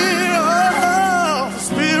here. Oh, the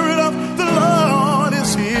Spirit of the Lord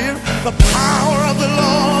is here. The power of the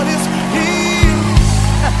Lord is here.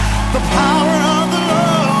 The power of the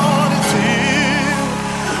Lord is here.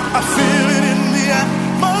 I feel it in the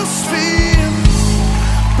atmosphere.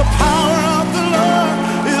 The power of the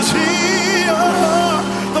Lord is here.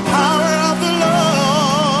 The power of the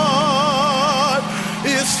Lord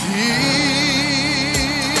is here.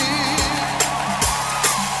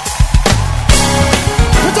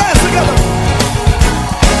 Put your hands together.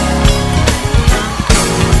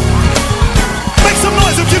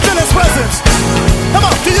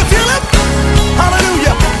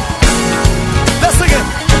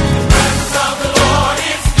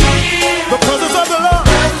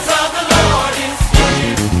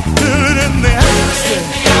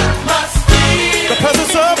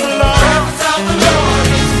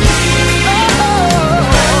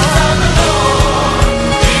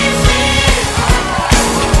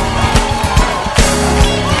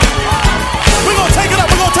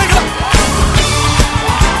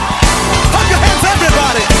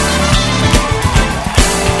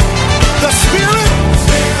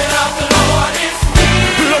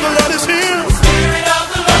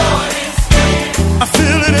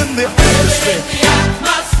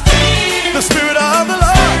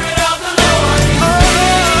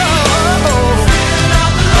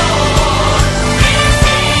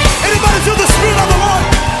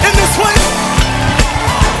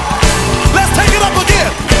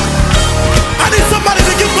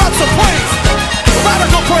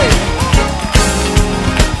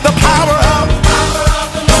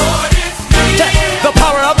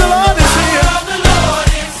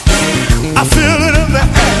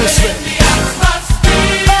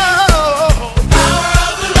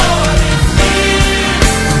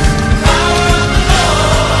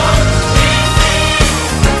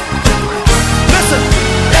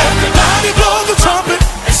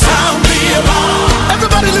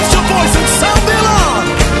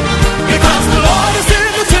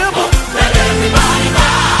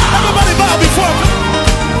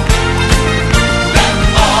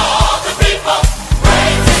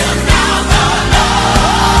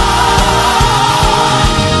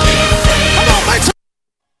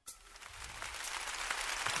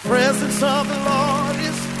 Presence of the Lord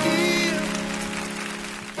is here.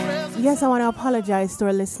 Yes, I want to apologize to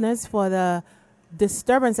our listeners for the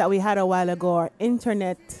disturbance that we had a while ago. Our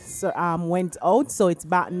internet went out, so it's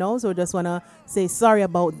back now. So we just want to say sorry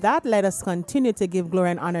about that. Let us continue to give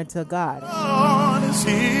glory and honor to God. Lord is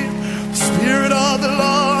here. Spirit of the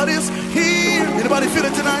Lord is here. Anybody feel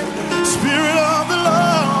it tonight? Spirit of the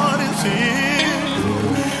Lord is here.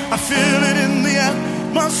 I feel it in the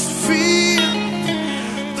atmosphere.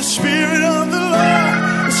 The Spirit of the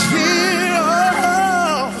Lord is here.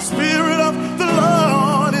 Oh, the Spirit of the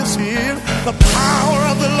Lord is here. The power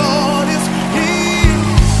of the Lord is here.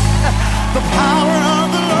 The power of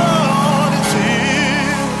the Lord is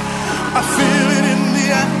here. I feel it in the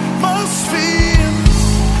atmosphere.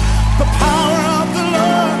 The power of the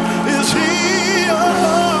Lord is here.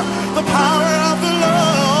 The power of the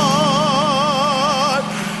Lord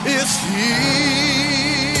is here.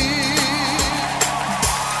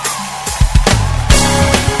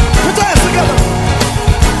 Put your hands together.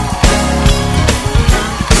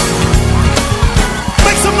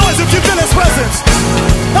 Make some noise if you feel His presence.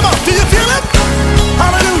 Come on, do you feel it?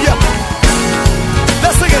 Hallelujah.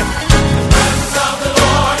 Let's sing it.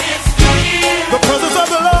 The presence of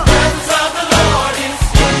the Lord.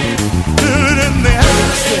 Feel it in the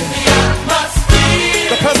atmosphere.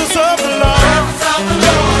 The presence of the Lord.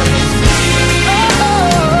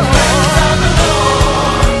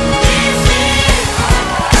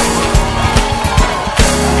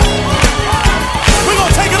 We're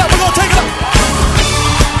gonna take it up. We're gonna take it up.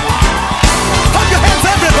 Put your hands,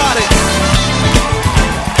 everybody.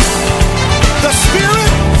 The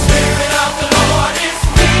Spirit. Spirit of the Lord is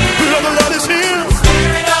here. Spirit of the Lord is here.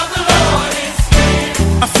 Spirit of the Lord is here.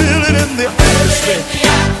 I feel it in the atmosphere.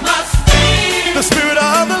 The Spirit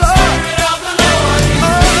of the Lord.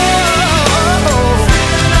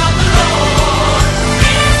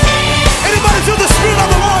 Anybody feel the Spirit of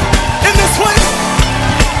the Lord in this place?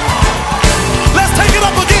 Let's take it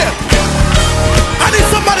up again. I need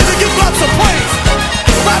somebody to give God some praise.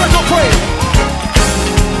 Radical praise.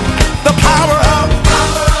 The power of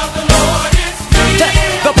the Lord is here.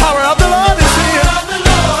 The power of the Lord is here.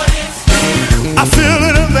 I feel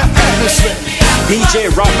it in the atmosphere. DJ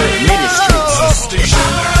Robert Ministries. The station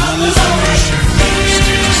that rules the nation.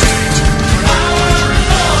 State to state. Country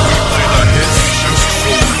to country. We play the hits just for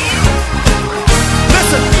you.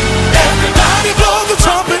 Listen. Everybody blow the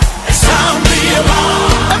trumpet and sound the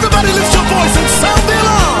alarm. Everybody lift your voice and sound the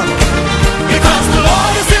alarm. Because the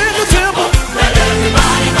Lord is in the temple. Let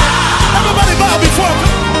everybody bow. Everybody bow before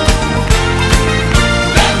Him.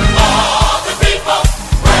 Let all the people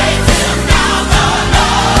praise Him now, the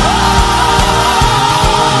Lord.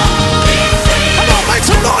 Come on, make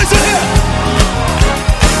some noise in here.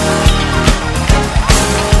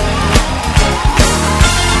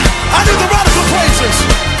 I need the radical praises.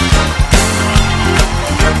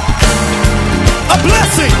 A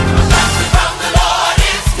blessing.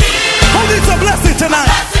 Who needs a blessing tonight?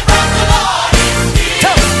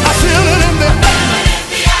 Tell me, I feel it in the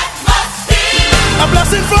atmosphere. A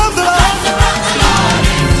blessing from the Lord.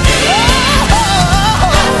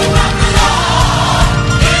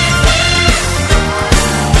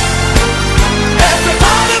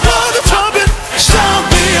 Everybody blow the trumpet, sound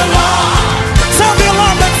the alarm. Sound the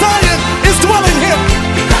alarm that Zion is dwelling here.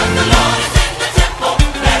 Because the Lord is in the temple,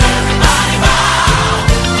 let everybody bow.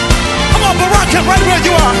 Come on, Barack, right where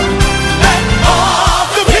you are. Let all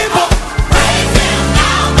the people praise Him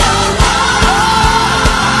now, the Lord.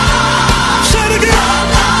 Say it again.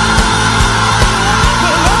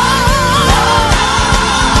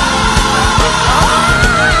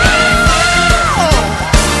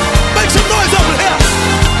 Make some noise over here.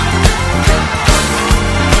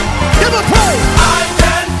 Give Him praise. I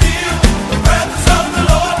can feel the presence of the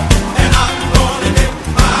Lord, and I'm gonna get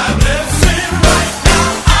my blessing right now.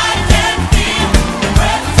 I can feel the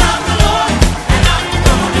presence of the Lord, and I'm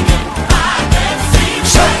gonna get my blessing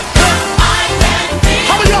right now. I can feel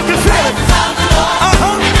how many y'all can feel it?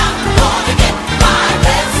 And I'm gonna get my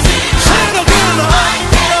blessing right now. I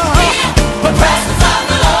can feel the presence of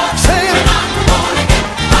the Lord, and I'm gonna get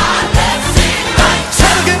my blessing right now. Say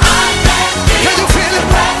it again. Can you feel it?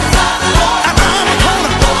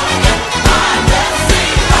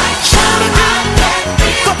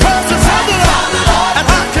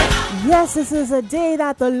 Yes, this is a day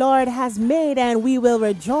that the Lord has made, and we will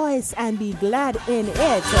rejoice and be glad in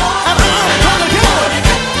it.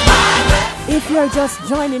 If you're just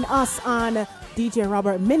joining us on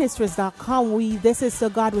DJRobertMinistries.com, this is To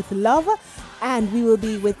God with Love. and we will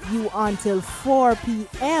be with you until 4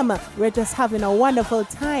 p.m. We're just having a wonderful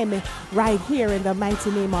time right here in the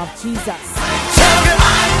mighty name of Jesus.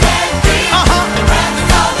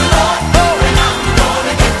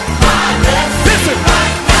 Listen,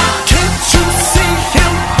 can't you see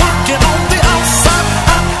him working on the outside? I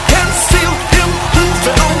can feel him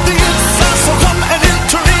moving on the inside. So come and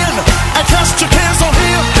enter in and cast your cares on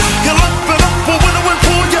him. He'll open up a window and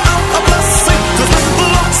pour you out a blessing. Just when the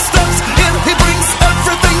Lord steps in, he brings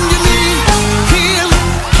everything you need. Healing,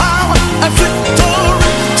 power, and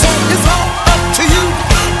victory. So it's all up to you.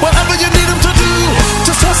 Whatever you need him to do,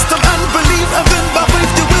 just trust him and believe, and then by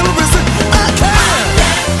faith you will receive. I can.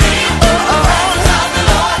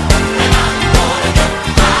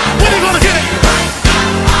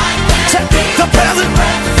 The present,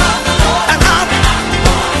 and I'm.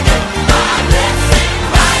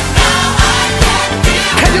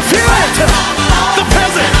 Can you feel it? The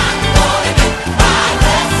present.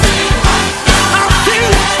 I feel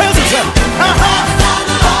the present.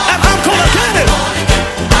 And I'm gonna get it.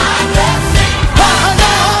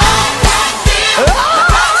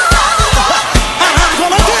 And I'm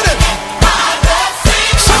gonna get it.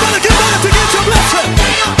 Somebody get ready to get your blessing.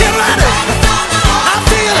 Get ready. I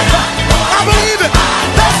feel it. I believe it.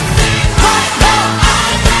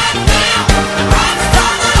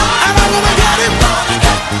 And I'm gonna get it.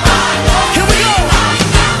 Here we go.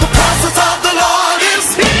 The presence of the Lord is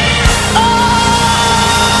here. Oh!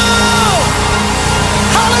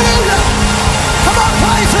 Hallelujah. Come on,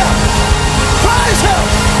 praise him. Praise him.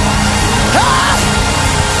 Ah!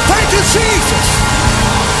 Thank you, Jesus.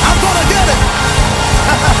 I'm gonna get it.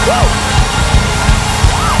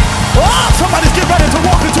 Oh, somebody's getting ready to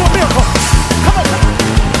walk into a miracle. Come on.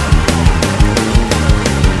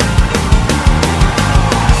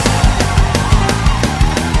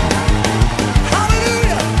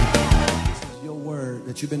 Hallelujah. Your word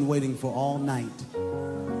that you've been waiting for all night.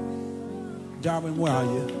 Darwin, where are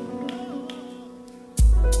you?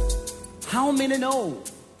 How many know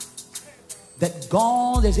that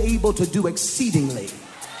God is able to do exceedingly,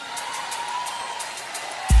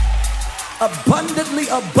 abundantly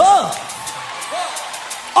above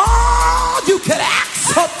all you could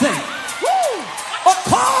ask something,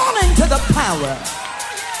 according to the power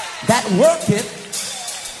that worketh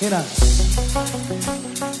in us?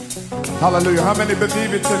 Hallelujah. How many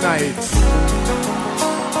believe it tonight?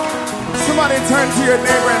 Somebody turn to your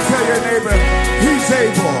neighbor and tell your neighbor, he's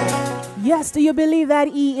able. Yes, do you believe that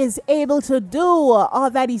he is able to do all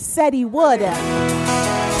that he said he would?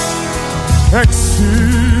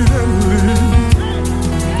 Exceedingly,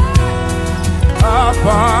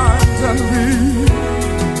 abundantly,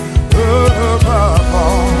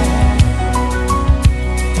 above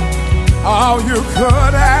all you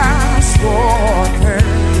could ask for,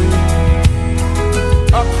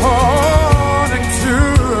 according to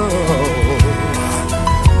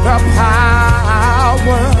the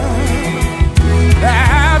power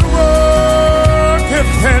that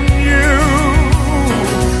worketh in you.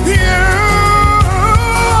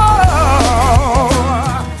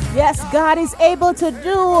 Yes, God is able to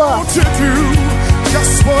do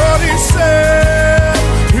just what he said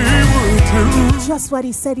he would do. Just what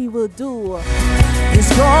he said he will do.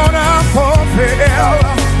 He's gonna fulfill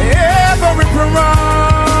every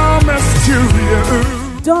promise to you.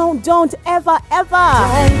 Don't ever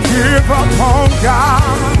Don't give up on God,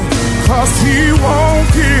 'cause he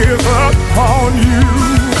won't give up on you.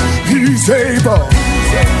 He's able.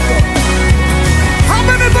 How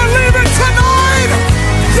many believe it tonight?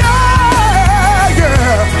 Yeah.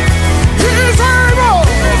 He's able.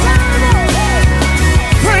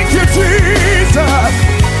 Thank you, Jesus.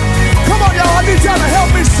 Come on, y'all. I need y'all to help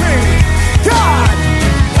me sing.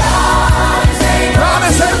 God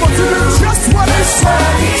is able to do just what he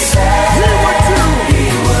said he would do.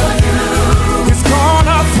 He's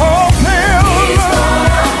gonna fulfill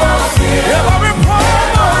every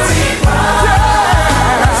promise.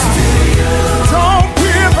 Yeah.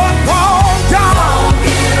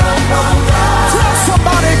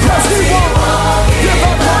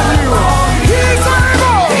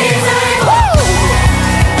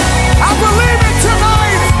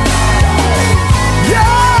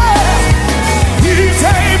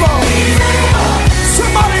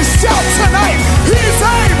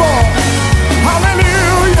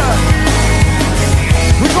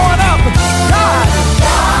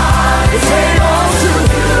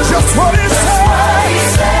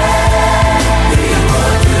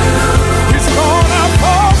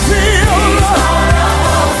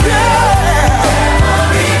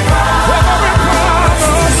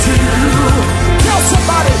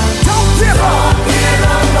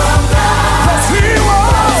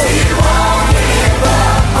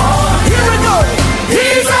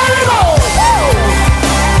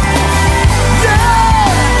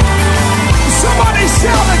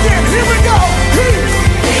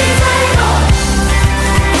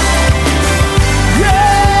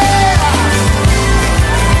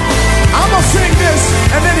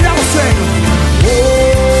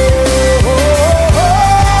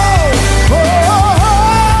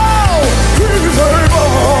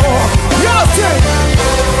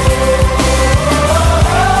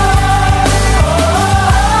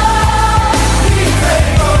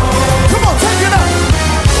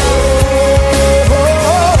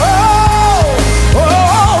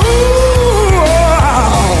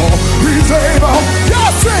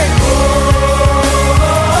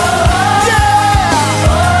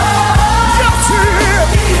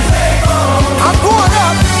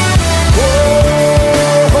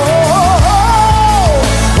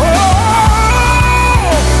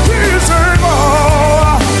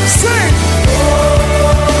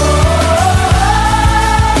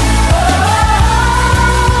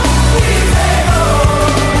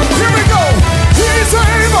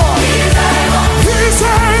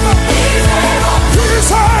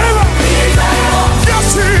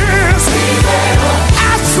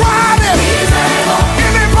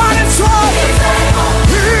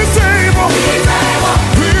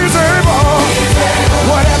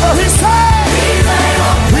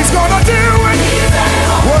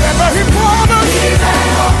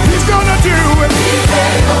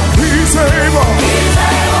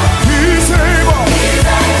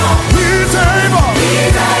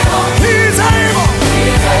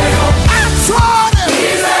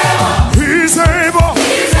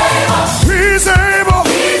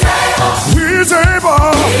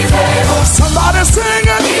 able. Somebody sing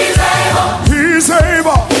it. He's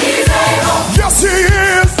able. Yes, he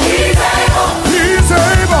is. He's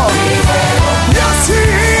able. Yes, he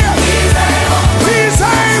is. He's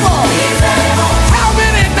able. How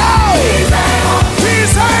many know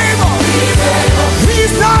he's able?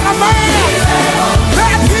 He's not a man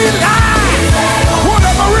that he lied.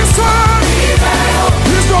 Whatever he said,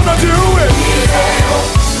 he's gonna do it.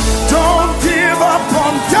 Don't give up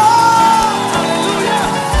on God.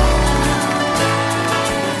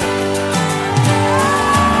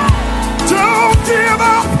 Don't give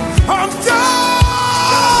up on God.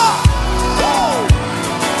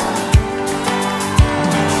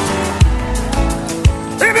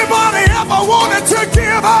 Anybody ever wanted to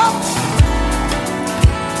give up?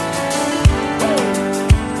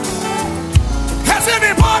 Has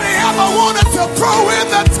anybody ever wanted to throw in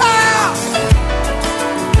the towel?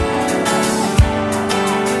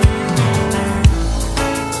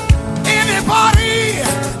 Anybody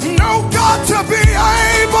know God to be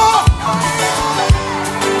able?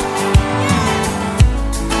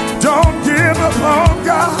 Don't give up on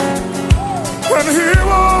God when he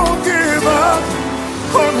won't give up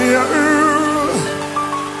on you.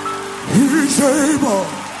 He's able.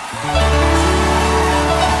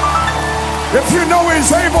 If you know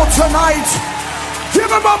he's able tonight,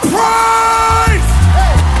 give him a praise.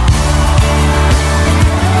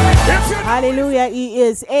 Hallelujah, he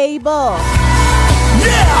is able.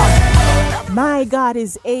 Yeah. My God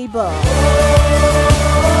is able.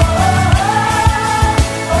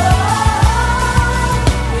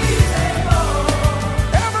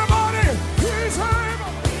 Everybody, he's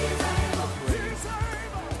able.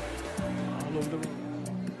 All over the room.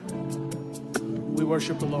 We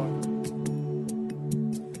worship the Lord.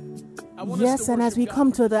 Yes, and as we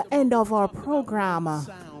come to the end of our program,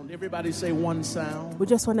 everybody say one sound. We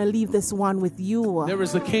just want to leave this one with you. There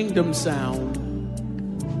is a kingdom sound.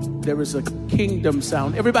 There is a kingdom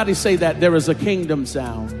sound. Everybody say that. There is a kingdom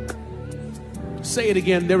sound. Say it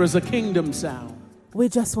again. There is a kingdom sound. We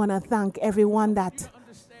just want to thank everyone that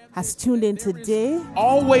has tuned in today.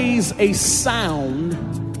 Always a sound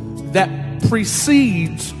that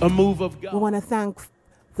precedes a move of God. We want to thank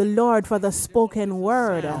the Lord for the spoken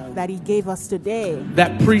word that he gave us today.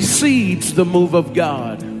 That precedes the move of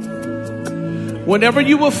God. Whenever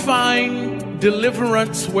you will find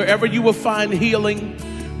deliverance, wherever you will find healing,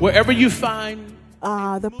 wherever you find...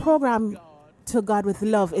 the program To God with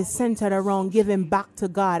Love is centered around giving back to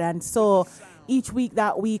God. And so each week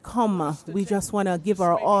that we come, we just want to give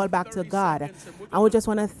our all back to God. And we just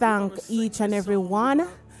want to thank each and every one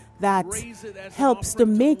that helps to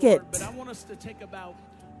make it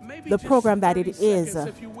the program that it is.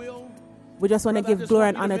 We just want to give glory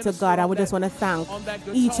and honor to God, and we just want to thank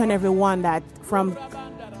each and every one that from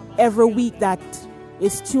every week that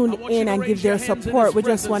is tuned in and give their support. We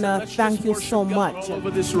just want to thank you so much.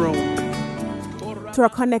 To our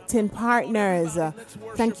connecting partners,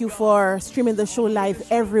 thank you for streaming the show live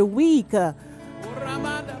every week. We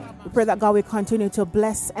pray that God will continue to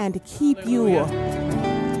bless and keep you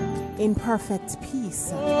in perfect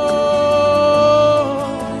peace.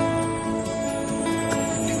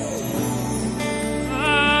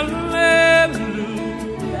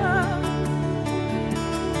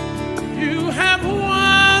 You have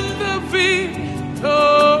won the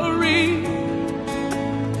victory.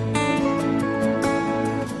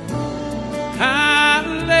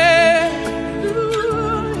 Hallelujah.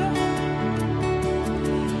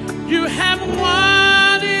 You have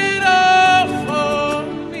won it all for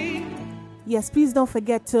me. Yes, please don't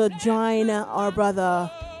forget to join our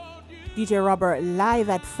brother DJ Robert live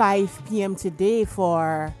at 5 p.m. today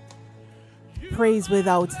for Praise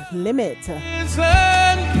Without Limit.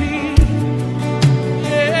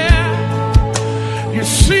 You're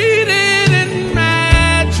seated in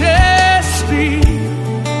majesty.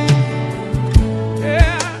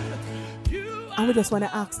 And we just want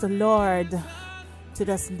to ask the Lord to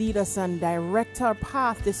just lead us and direct our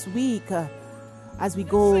path this week as we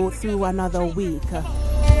go through another week.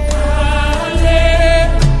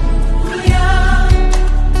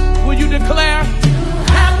 Will you declare? You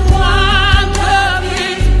have won the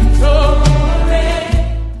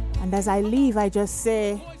victory. And as I leave, I just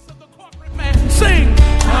say, sing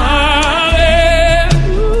hallelujah.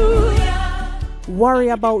 Worry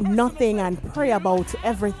about nothing and pray about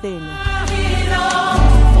everything.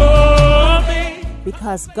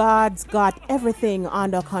 Because God's got everything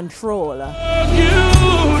under control.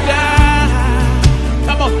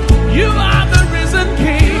 Come on, you are the risen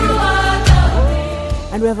King.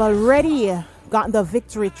 And we have already gotten the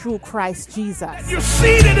victory through Christ Jesus. You're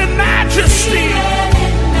seated in majesty.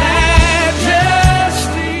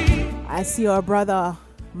 see our brother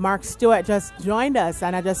Mark Stewart just joined us,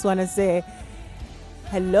 and I just want to say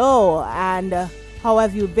hello, and how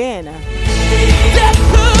have you been?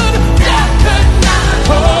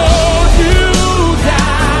 Hold you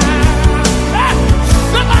down.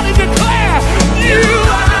 Somebody declare you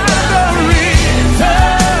are the risen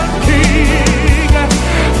King.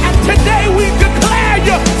 And today we declare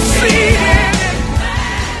you seated.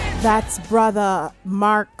 That's brother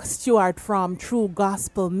Mark Stewart from True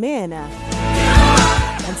Gospel Men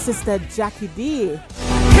and sister Jackie D.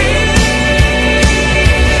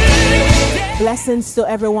 Blessings to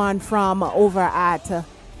everyone from over at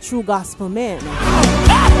True Gospel Men.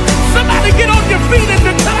 Somebody get on your feet and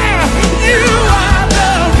declare you are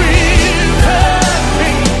the risen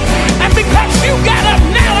King. And because you got up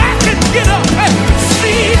now, I can get up and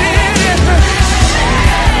seated.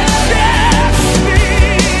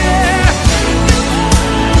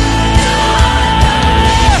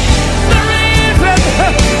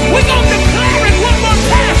 We're going to declare it one more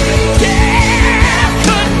time. Death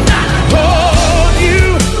could not hold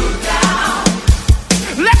you down.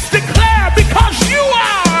 Let's declare, because you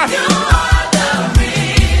are the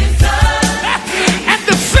reason. And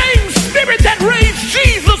the same spirit that raised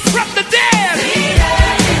Jesus from the dead,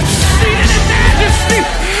 seated in majesty.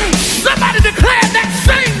 Somebody declare that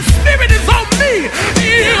same spirit is on me.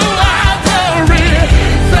 You are the reason.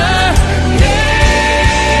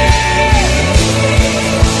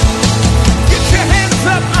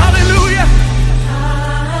 Hallelujah.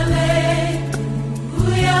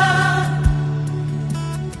 Hallelujah.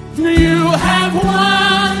 You have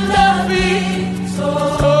won the victory.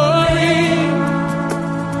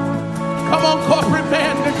 Come on, corporate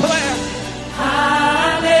man, declare.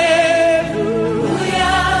 Hallelujah.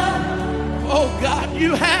 Oh God,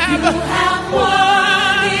 you have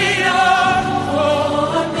won it all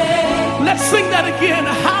for me. Let's sing that again.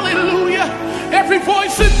 Hallelujah. Every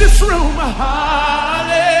voice in this room. Hallelujah.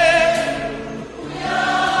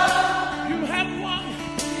 You have won.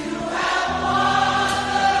 You have won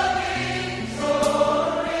the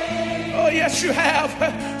victory. Oh, yes, you have.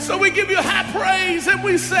 So we give you high praise and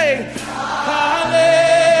we say, Hallelujah.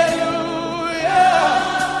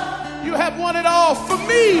 You have won it all for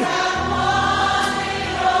me. You have won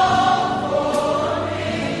it all for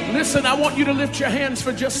me. Listen, I want you to lift your hands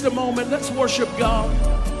for just a moment. Let's worship God.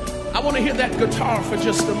 I want to hear that guitar for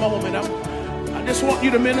just a moment. I just want you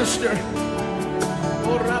to minister.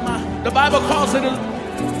 The Bible calls it a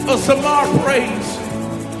zamar praise.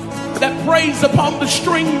 That praise upon the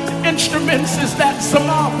stringed instruments is that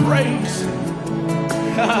zamar praise.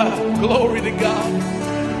 Glory to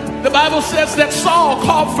God. The Bible says that Saul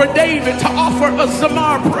called for David to offer a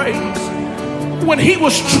zamar praise. When he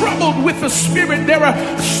was troubled with the spirit, there are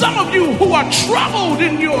some of you who are troubled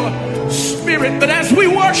in your spirit, but as we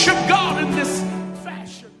worship God in this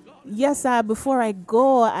fashion. Yes, before I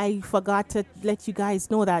go, I forgot to let you guys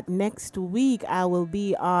know that next week I will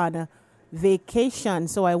be on vacation,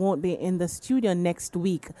 so I won't be in the studio next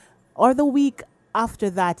week or the week after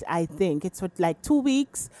that. I think it's for like 2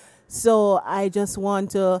 weeks. So I just want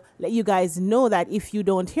to let you guys know that if you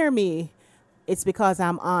don't hear me, it's because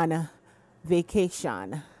I'm on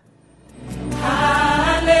vacation.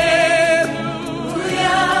 Hallelujah.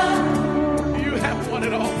 You have won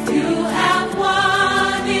it all. You have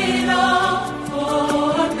won it all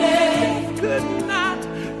for me.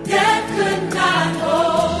 Death could not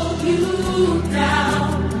hold you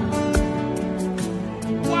down.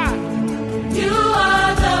 Why? You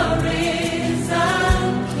are the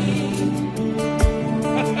risen King.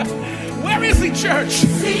 Where is he, church?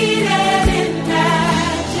 See